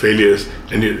failures,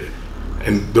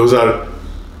 and those are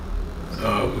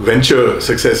venture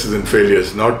successes and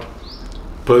failures, not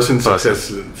person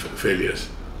successes and failures.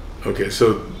 Okay,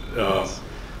 so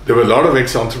there were a lot of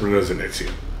ex-entrepreneurs in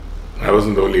HCL. I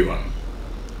wasn't the only one.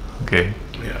 Okay.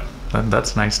 Yeah.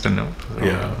 That's nice to know.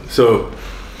 Yeah. So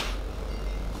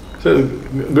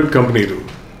good company too.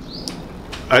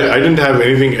 I didn't have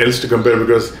anything else to compare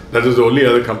because that was the only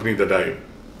other company that I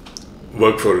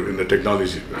worked for in the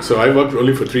technology. So I worked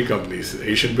only for 3 companies: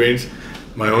 Asian Paints,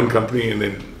 my own company, and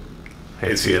then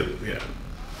HCL. Yeah.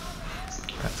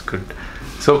 That's good.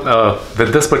 So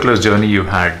with this particular journey, you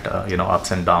had ups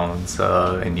and downs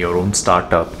in your own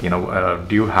startup.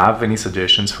 Do you have any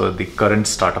suggestions for the current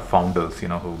startup founders?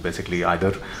 Who basically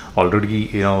either already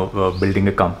building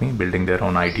a company, building their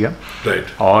own idea, Right,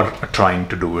 or trying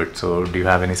to do it. So do you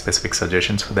have any specific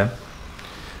suggestions for them?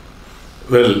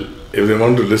 well, if they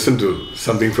want to listen to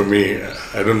something from me,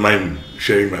 I don't mind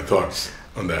sharing my thoughts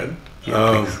on that.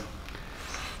 Yeah,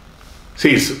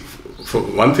 See, for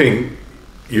one thing,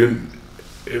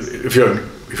 if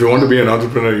you want to be an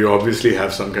entrepreneur, you obviously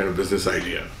have some kind of business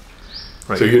idea.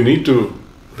 Right. So you need to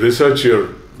research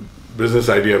your business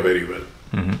idea very well.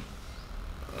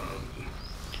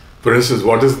 For instance,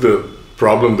 what is the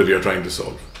problem that you're trying to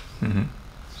solve?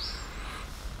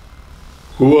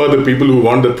 Who are the people who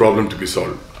want that problem to be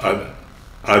solved? Are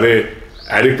there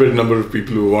adequate number of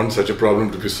people who want such a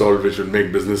problem to be solved, which would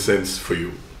make business sense for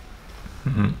you?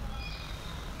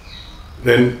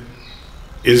 Then,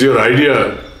 is your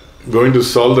idea going to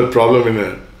solve that problem in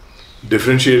a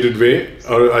differentiated way,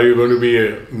 or are you going to be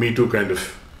a Me Too kind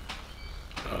of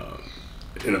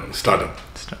startup?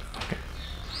 Okay.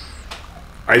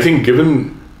 I think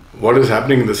given what is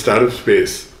happening in the startup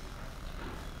space,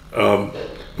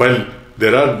 while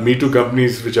there are Me Too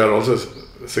companies which are also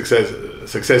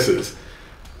successes,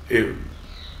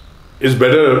 it's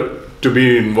better to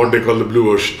be in what they call the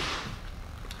blue ocean,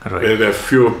 Right. where there are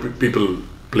fewer people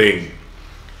playing.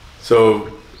 So,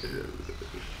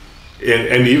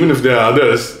 and even if there are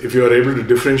others, if you are able to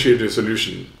differentiate your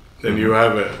solution, then you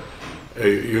have a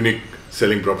unique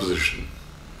selling proposition.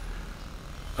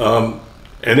 And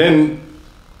then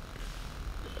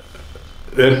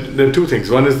there are 2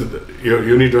 things. One is that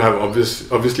you need to have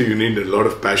obviously you need a lot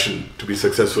of passion to be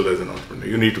successful as an entrepreneur.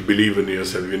 You need to believe in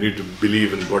yourself. You need to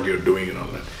believe in what you're doing and all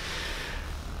that.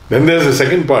 Then there's the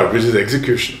second part, which is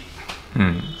execution.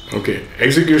 Okay,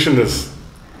 execution is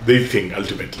the thing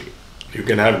ultimately. You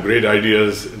can have great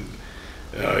ideas, and,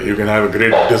 you can have a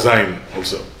great design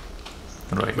also,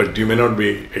 Right. but you may not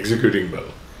be executing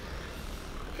well.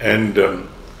 And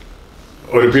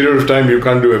over a period of time, you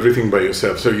can't do everything by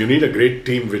yourself. So you need a great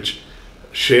team which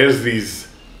shares these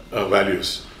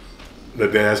values.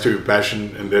 That there has to be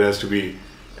passion and there has to be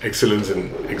excellence in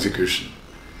execution.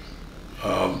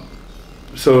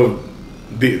 So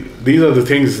these are the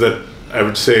things that I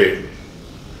would say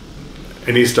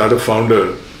any startup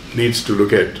founder needs to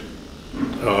look at.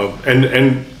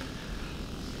 And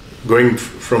going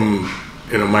from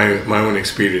my own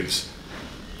experience,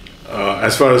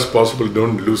 as far as possible,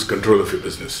 don't lose control of your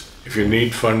business. If you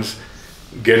need funds,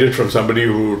 get it from somebody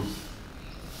who would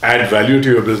add value to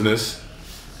your business,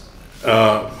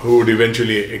 who would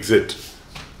eventually exit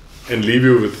and leave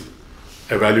you with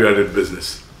a value-added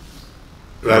business,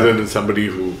 rather than somebody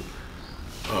who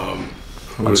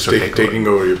is taking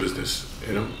over your business.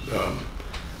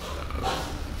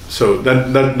 So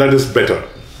that is better.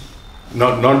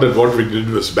 Not that what we did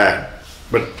was bad,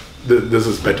 but this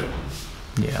is better.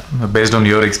 Yeah, based on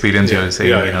your experience, you're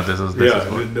saying this is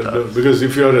what. Because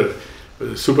if you're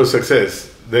a super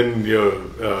success, then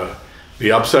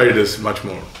the upside is much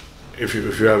more. If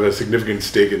you have a significant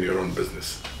stake in your own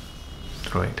business.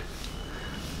 Right.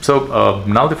 So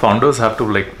now the founders have to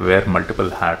wear multiple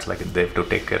hats. They have to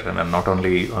take care, and not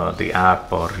only the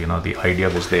app or the idea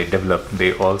which they develop.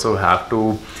 They also have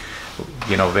to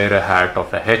wear a hat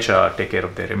of a HR, take care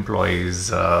of their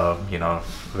employees,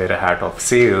 wear a hat of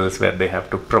sales where they have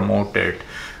to promote it.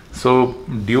 So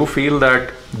do you feel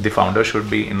that the founder should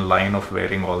be in line of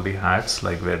wearing all the hats,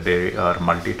 like where they are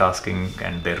multitasking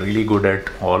and they're really good at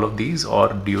all of these?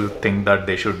 Or do you think that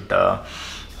they should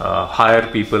hire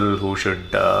people who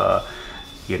should,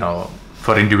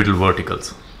 for individual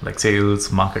verticals, like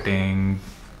sales, marketing,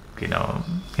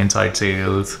 inside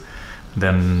sales,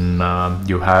 then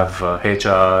you have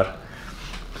HR.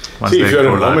 See, if you're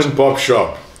a mom and pop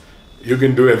shop, you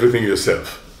can do everything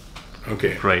yourself.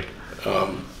 Okay. Right.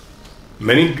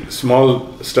 Many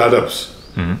small startups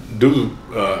do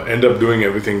end up doing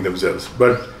everything themselves.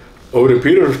 But over a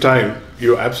period of time,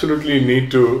 you absolutely need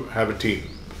to have a team.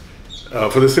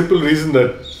 For the simple reason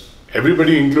that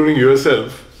everybody, including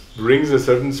yourself, brings a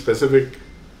certain specific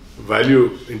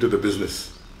value into the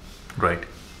business. Right.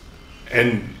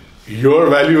 And your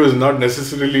value is not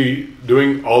necessarily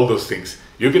doing all those things.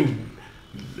 You can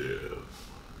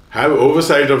have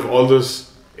oversight of all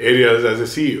those areas as a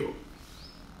CEO.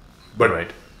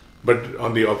 But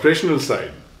on the operational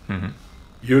side,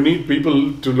 you need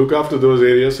people to look after those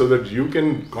areas so that you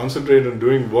can concentrate on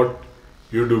doing what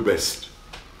you do best.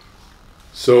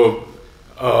 So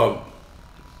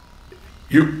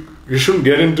you shouldn't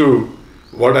get into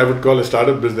what I would call a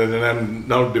startup business, and I'm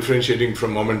now differentiating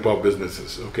from mom and pop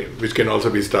businesses, okay, which can also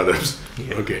be startups.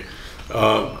 Yeah. Okay,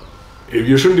 if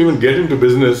you shouldn't even get into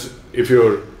business if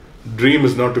your dream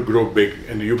is not to grow big,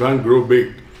 and you can't grow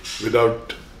big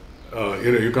without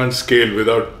you can't scale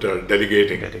without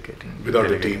delegating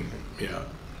without a team. Yeah.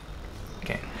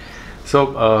 Okay.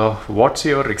 So what's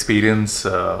your experience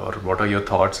or what are your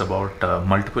thoughts about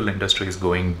multiple industries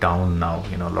going down now?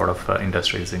 A lot of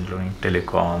industries, including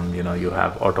telecom, you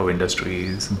have auto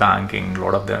industries, banking, a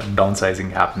lot of them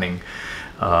downsizing happening.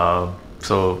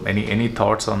 So any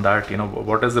thoughts on that?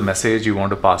 What is the message you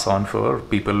want to pass on for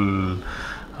people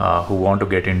who want to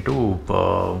get into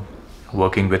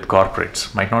working with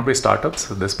corporates? Might not be startups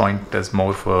at this point. There's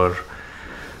more for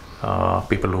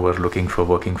people who are looking for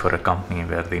working for a company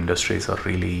where the industries are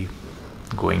really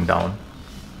going down.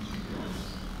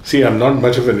 See, I'm not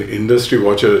much of an industry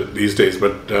watcher these days,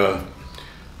 but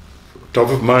top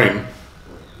of mind,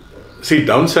 see,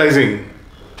 downsizing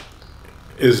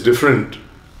is different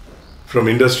from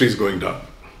industries going down.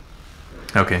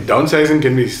 Okay. Downsizing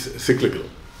can be cyclical.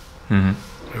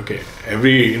 Okay.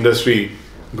 Every industry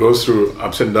goes through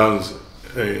ups and downs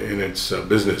in its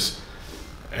business,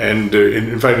 and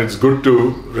in fact, it's good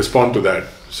to respond to that.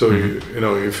 So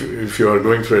if you are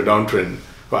going through a downtrend,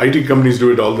 IT companies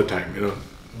do it all the time.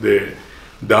 They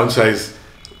downsize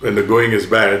when the going is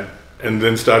bad, and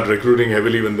then start recruiting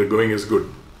heavily when the going is good.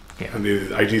 Yeah. And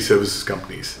the IT services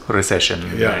companies.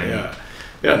 Recession. Yeah.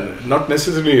 Not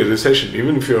necessarily a recession.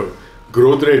 Even if your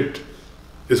growth rate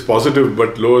is positive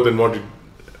but lower than what it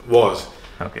was.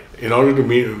 Okay. In order to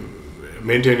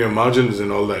maintain your margins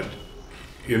and all that,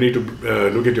 you need to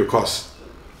look at your costs.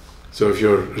 So if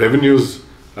your revenues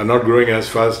are not growing as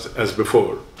fast as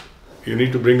before, you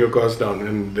need to bring your costs down.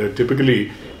 And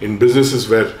typically in businesses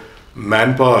where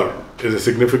manpower is a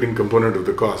significant component of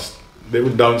the cost, they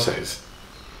would downsize.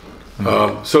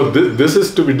 So this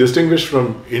is to be distinguished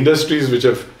from industries which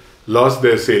have lost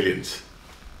their salience.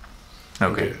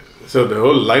 Okay. So the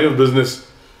whole line of business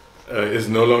is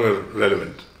no longer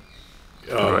relevant.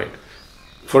 Right.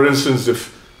 For instance,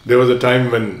 if there was a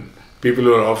time when people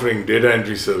were offering data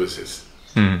entry services,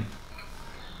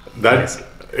 that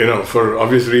for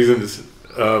obvious reasons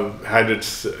had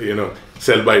its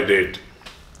sell by date.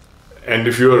 And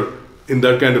if you're in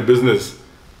that kind of business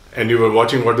and you were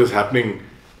watching what is happening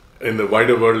in the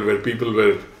wider world where people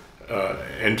were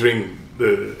entering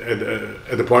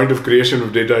at the point of creation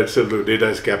of data itself, the data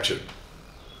is captured.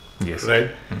 Yes.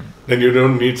 Right? Then you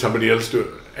don't need somebody else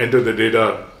to enter the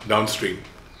data downstream.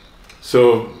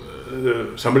 So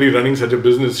somebody running such a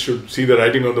business should see the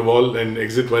writing on the wall and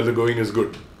exit while the going is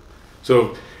good.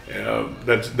 So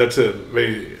that's a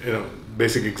very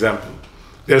basic example.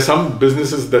 There are some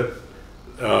businesses that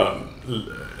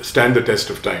stand the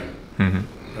test of time.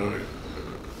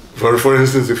 For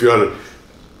instance, if you are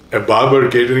a barber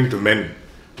catering to men,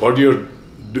 what you're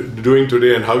doing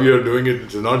today and how you're doing it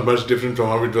is not much different from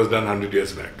how it was done 100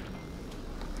 years back.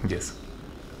 Yes.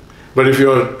 But if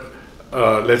you're,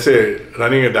 let's say,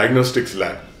 running a diagnostics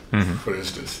lab, for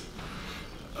instance,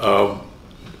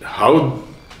 how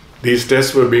these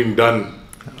tests were being done,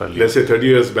 let's say 30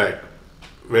 years back,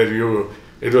 where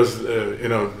it was,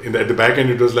 at the back end,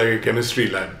 it was like a chemistry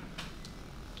lab,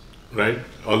 right?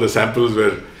 All the samples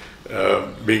were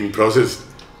being processed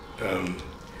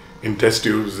in test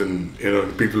tubes, and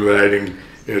people were adding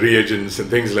reagents and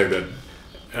things like that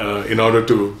in order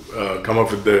to come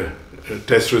up with the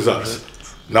test results.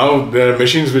 Now there are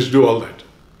machines which do all that.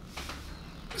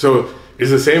 So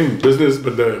it's the same business,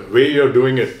 but the way you're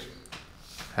doing it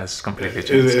has completely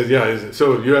changed.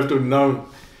 So you have to now,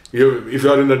 if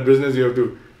you're in that business, you have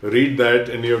to read that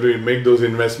and you have to make those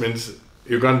investments.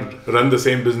 You can't run the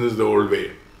same business the old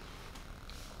way.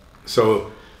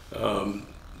 So,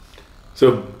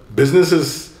 so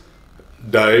businesses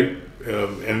die,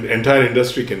 and entire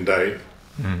industry can die,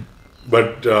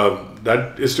 but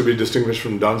that is to be distinguished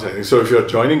from downsizing. So if you're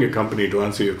joining a company, to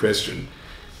answer your question,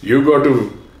 you got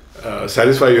to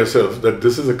satisfy yourself that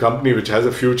this is a company which has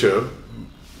a future,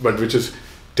 but which is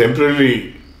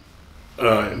temporarily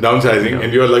downsizing,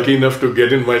 and you are lucky enough to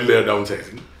get in while they are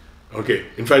downsizing. Okay.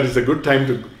 In fact, it's a good time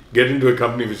to get into a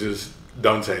company which is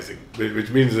downsizing, which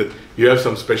means that you have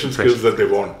some special skills that they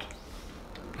want.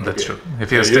 That's true.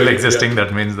 If you're still existing,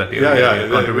 that means that you're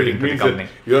contributing to the company.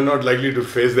 You're not likely to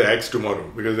face the axe tomorrow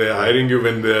because they're hiring you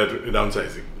when they're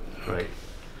downsizing. Right.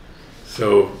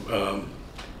 So,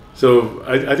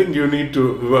 I think you need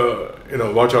to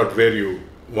watch out where you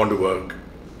want to work,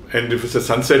 and if it's a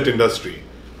sunset industry,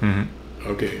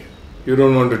 okay, you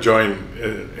don't want to join.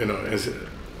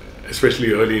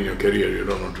 Especially early in your career, you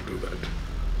don't want to do that.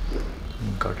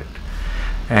 Got it.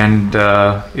 And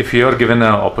if you're given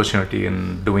an opportunity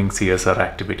in doing CSR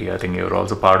activity, I think you're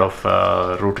also part of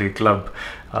Rotary Club.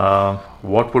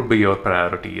 What would be your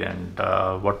priority, and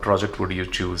what project would you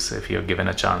choose if you're given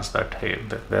a chance that, hey,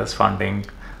 there's funding,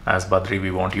 as Badri,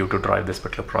 we want you to drive this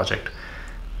particular project?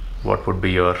 What would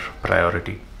be your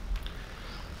priority?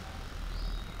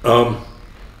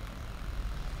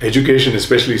 Education,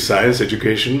 especially science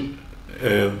education,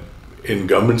 in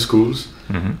government schools,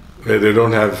 where they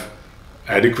don't have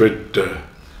adequate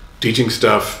teaching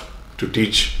staff to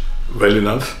teach well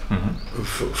enough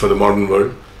for the modern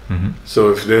world.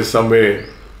 So if there's some way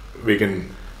we can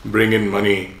bring in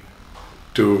money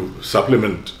to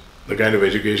supplement the kind of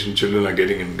education children are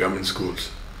getting in government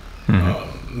schools,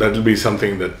 that will be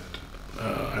something that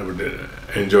I would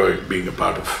enjoy being a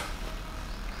part of.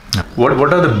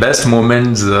 What are the best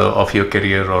moments of your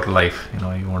career or life?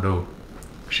 You want to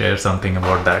share something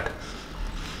about that?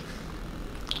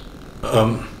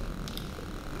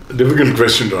 Difficult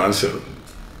question to answer.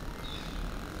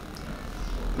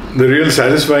 The real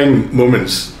satisfying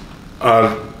moments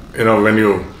are, when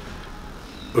you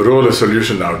roll a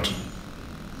solution out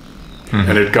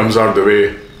and it comes out the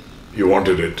way you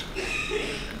wanted it,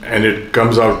 and it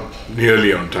comes out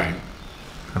nearly on time.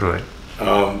 Right.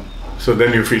 So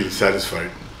then you feel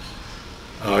satisfied.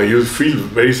 You feel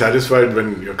very satisfied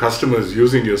when your customer is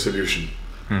using your solution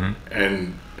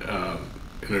and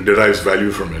derives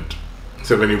value from it.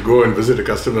 So when you go and visit a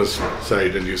customer's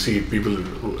site and you see people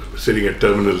sitting at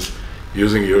terminals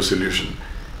using your solution,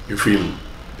 you feel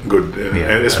good.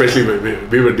 And especially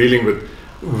we were dealing with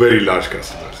very large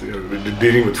customers. We were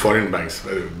dealing with foreign banks.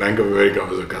 Bank of America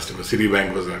was our customer,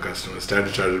 Citibank was our customer,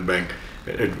 Standard Chartered Bank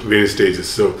at various stages.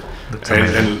 So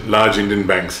and large Indian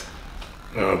banks,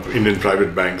 Indian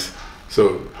private banks.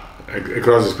 So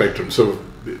across the spectrum. So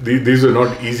these are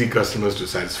not easy customers to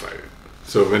satisfy.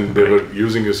 So when they were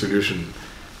using your solution,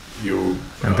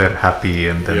 and they're happy,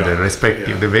 and then they respect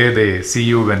you. The way they see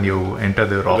you when you enter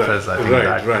their office, I think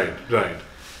Right.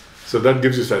 So that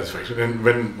gives you satisfaction. And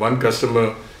when one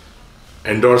customer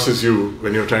endorses you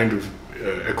when you're trying to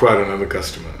acquire another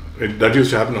customer, that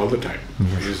used to happen all the time.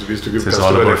 Yes. We used to give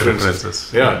customer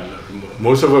references.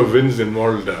 Most of our wins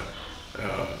involved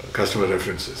customer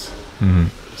references.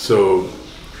 So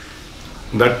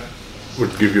that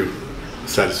would give you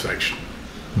satisfaction.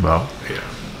 Wow. Yeah.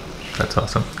 That's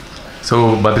awesome.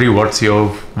 So Badri, what's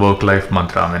your work-life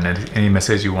mantra? I mean, any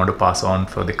message you want to pass on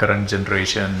for the current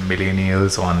generation,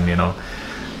 millennials, on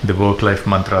the work-life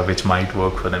mantra which might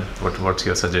work for them? What's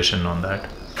your suggestion on that?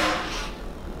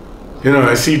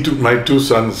 I see my two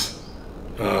sons,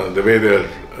 the way they're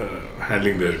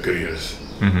handling their careers.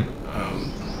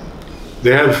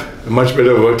 They have a much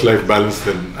better work-life balance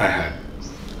than I had.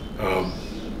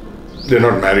 They're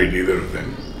not married, either of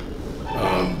them.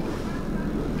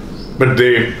 But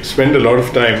they spend a lot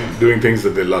of time doing things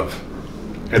that they love.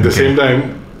 At the same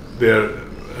time, they are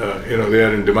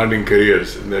in demanding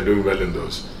careers and they're doing well in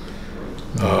those.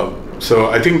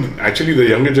 So I think actually the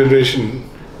younger generation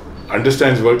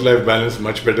understands work-life balance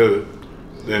much better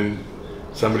than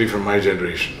somebody from my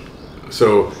generation.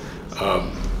 So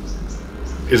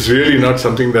it's really not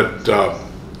something that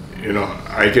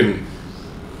I can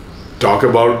talk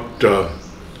about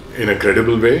in a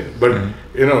credible way, but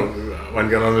one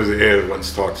can always air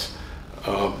one's thoughts.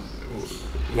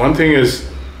 One thing is,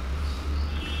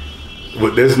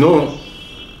 there's no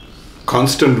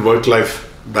constant work-life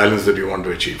balance that you want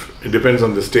to achieve. It depends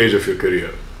on the stage of your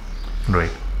career.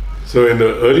 Right. So in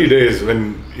the early days,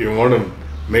 when you want to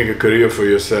make a career for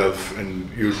yourself and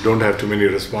you don't have too many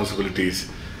responsibilities,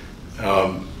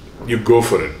 you go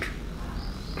for it.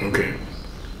 Okay.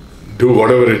 Do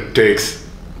whatever it takes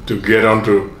to get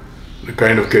onto the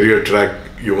kind of career track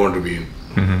you want to be in.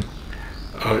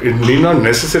 It need not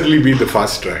necessarily be the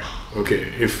fast track.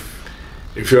 Okay.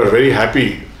 If you are very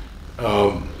happy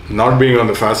not being on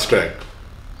the fast track,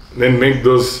 then make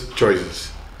those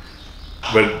choices.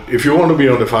 But if you want to be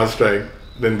on the fast track,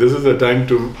 then this is the time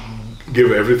to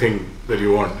give everything that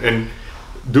you want and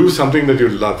do something that you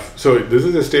love. So this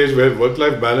is a stage where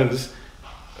work-life balance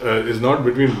is not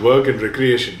between work and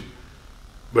recreation,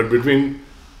 but between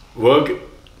work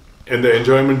and the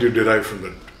enjoyment you derive from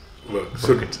that work.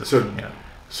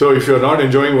 So if you're not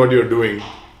enjoying what you're doing,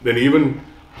 then even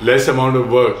less amount of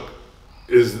work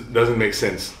doesn't make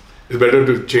sense. It's better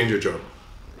to change your job.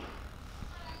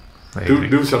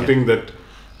 Do something that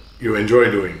you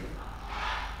enjoy doing.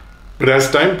 But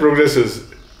as time progresses,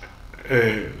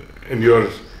 and you're,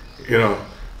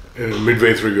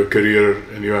 midway through your career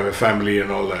and you have a family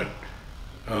and all that,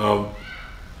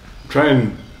 try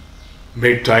and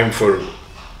make time for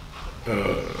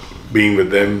being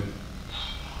with them.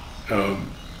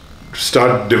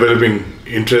 Start developing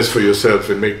interest for yourself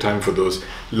and make time for those.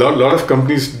 Lot of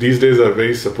companies these days are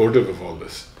very supportive of all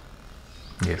this.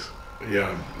 Yes.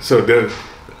 Yeah. So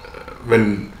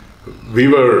when we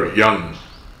were young,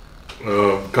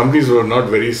 companies were not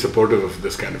very supportive of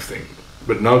this kind of thing,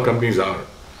 but now companies are.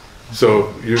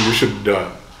 So you should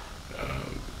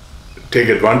take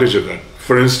advantage of that.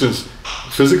 For instance,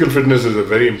 physical fitness is a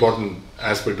very important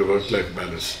aspect of work-life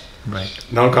balance. Right.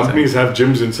 Now companies have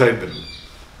gyms inside them.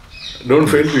 Don't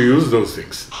fail to use those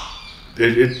things.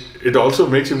 It also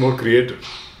makes you more creative.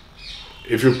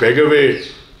 If you peg away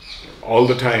all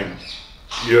the time,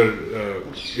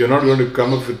 you're not going to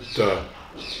come up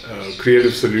with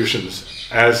creative solutions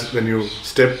as when you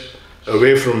step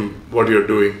away from what you're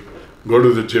doing, go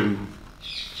to the gym,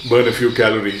 burn a few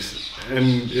calories,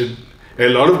 and a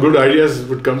lot of good ideas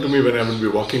would come to me when I would be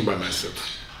walking by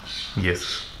myself.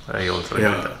 Yes, I also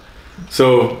like that.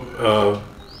 So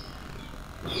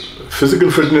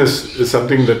physical fitness is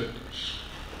something that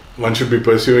one should be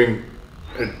pursuing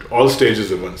at all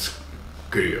stages of one's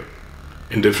career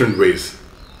in different ways.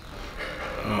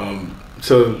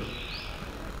 So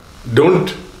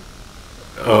don't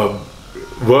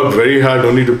work very hard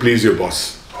only to please your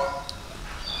boss.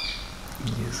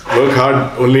 Yes. Work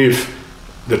hard only if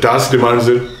the task demands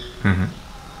it.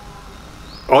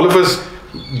 All of us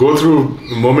go through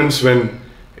moments when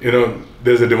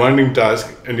there's a demanding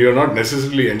task and you're not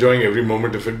necessarily enjoying every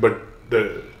moment of it, but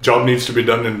the job needs to be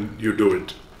done and you do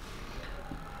it.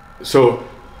 So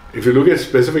if you look at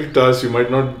specific tasks, you might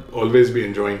not always be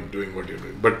enjoying doing what you're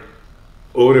doing, but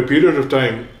over a period of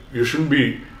time, you shouldn't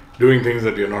be doing things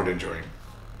that you're not enjoying,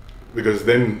 because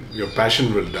then your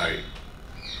passion will die.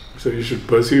 So you should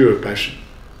pursue your passion.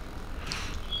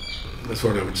 That's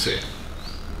what I would say.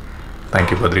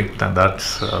 Thank you, Badri.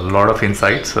 That's a lot of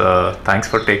insights. Thanks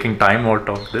for taking time out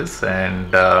of this,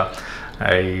 and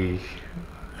I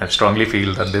strongly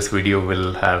feel that this video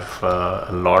will have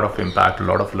a lot of impact, a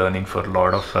lot of learning for a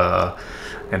lot of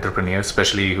entrepreneurs,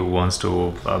 especially who wants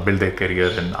to build their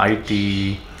career in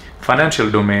IT, financial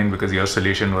domain, because your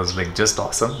solution was like just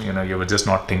awesome. You were just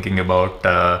not thinking about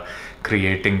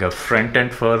creating a front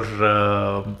end for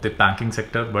the banking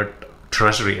sector, but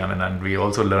treasury. And we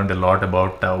also learned a lot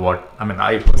about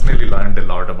I personally learned a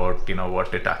lot about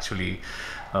what it actually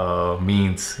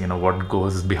means, what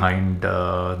goes behind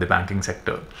the banking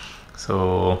sector.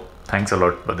 So thanks a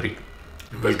lot, Badri.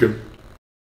 Welcome.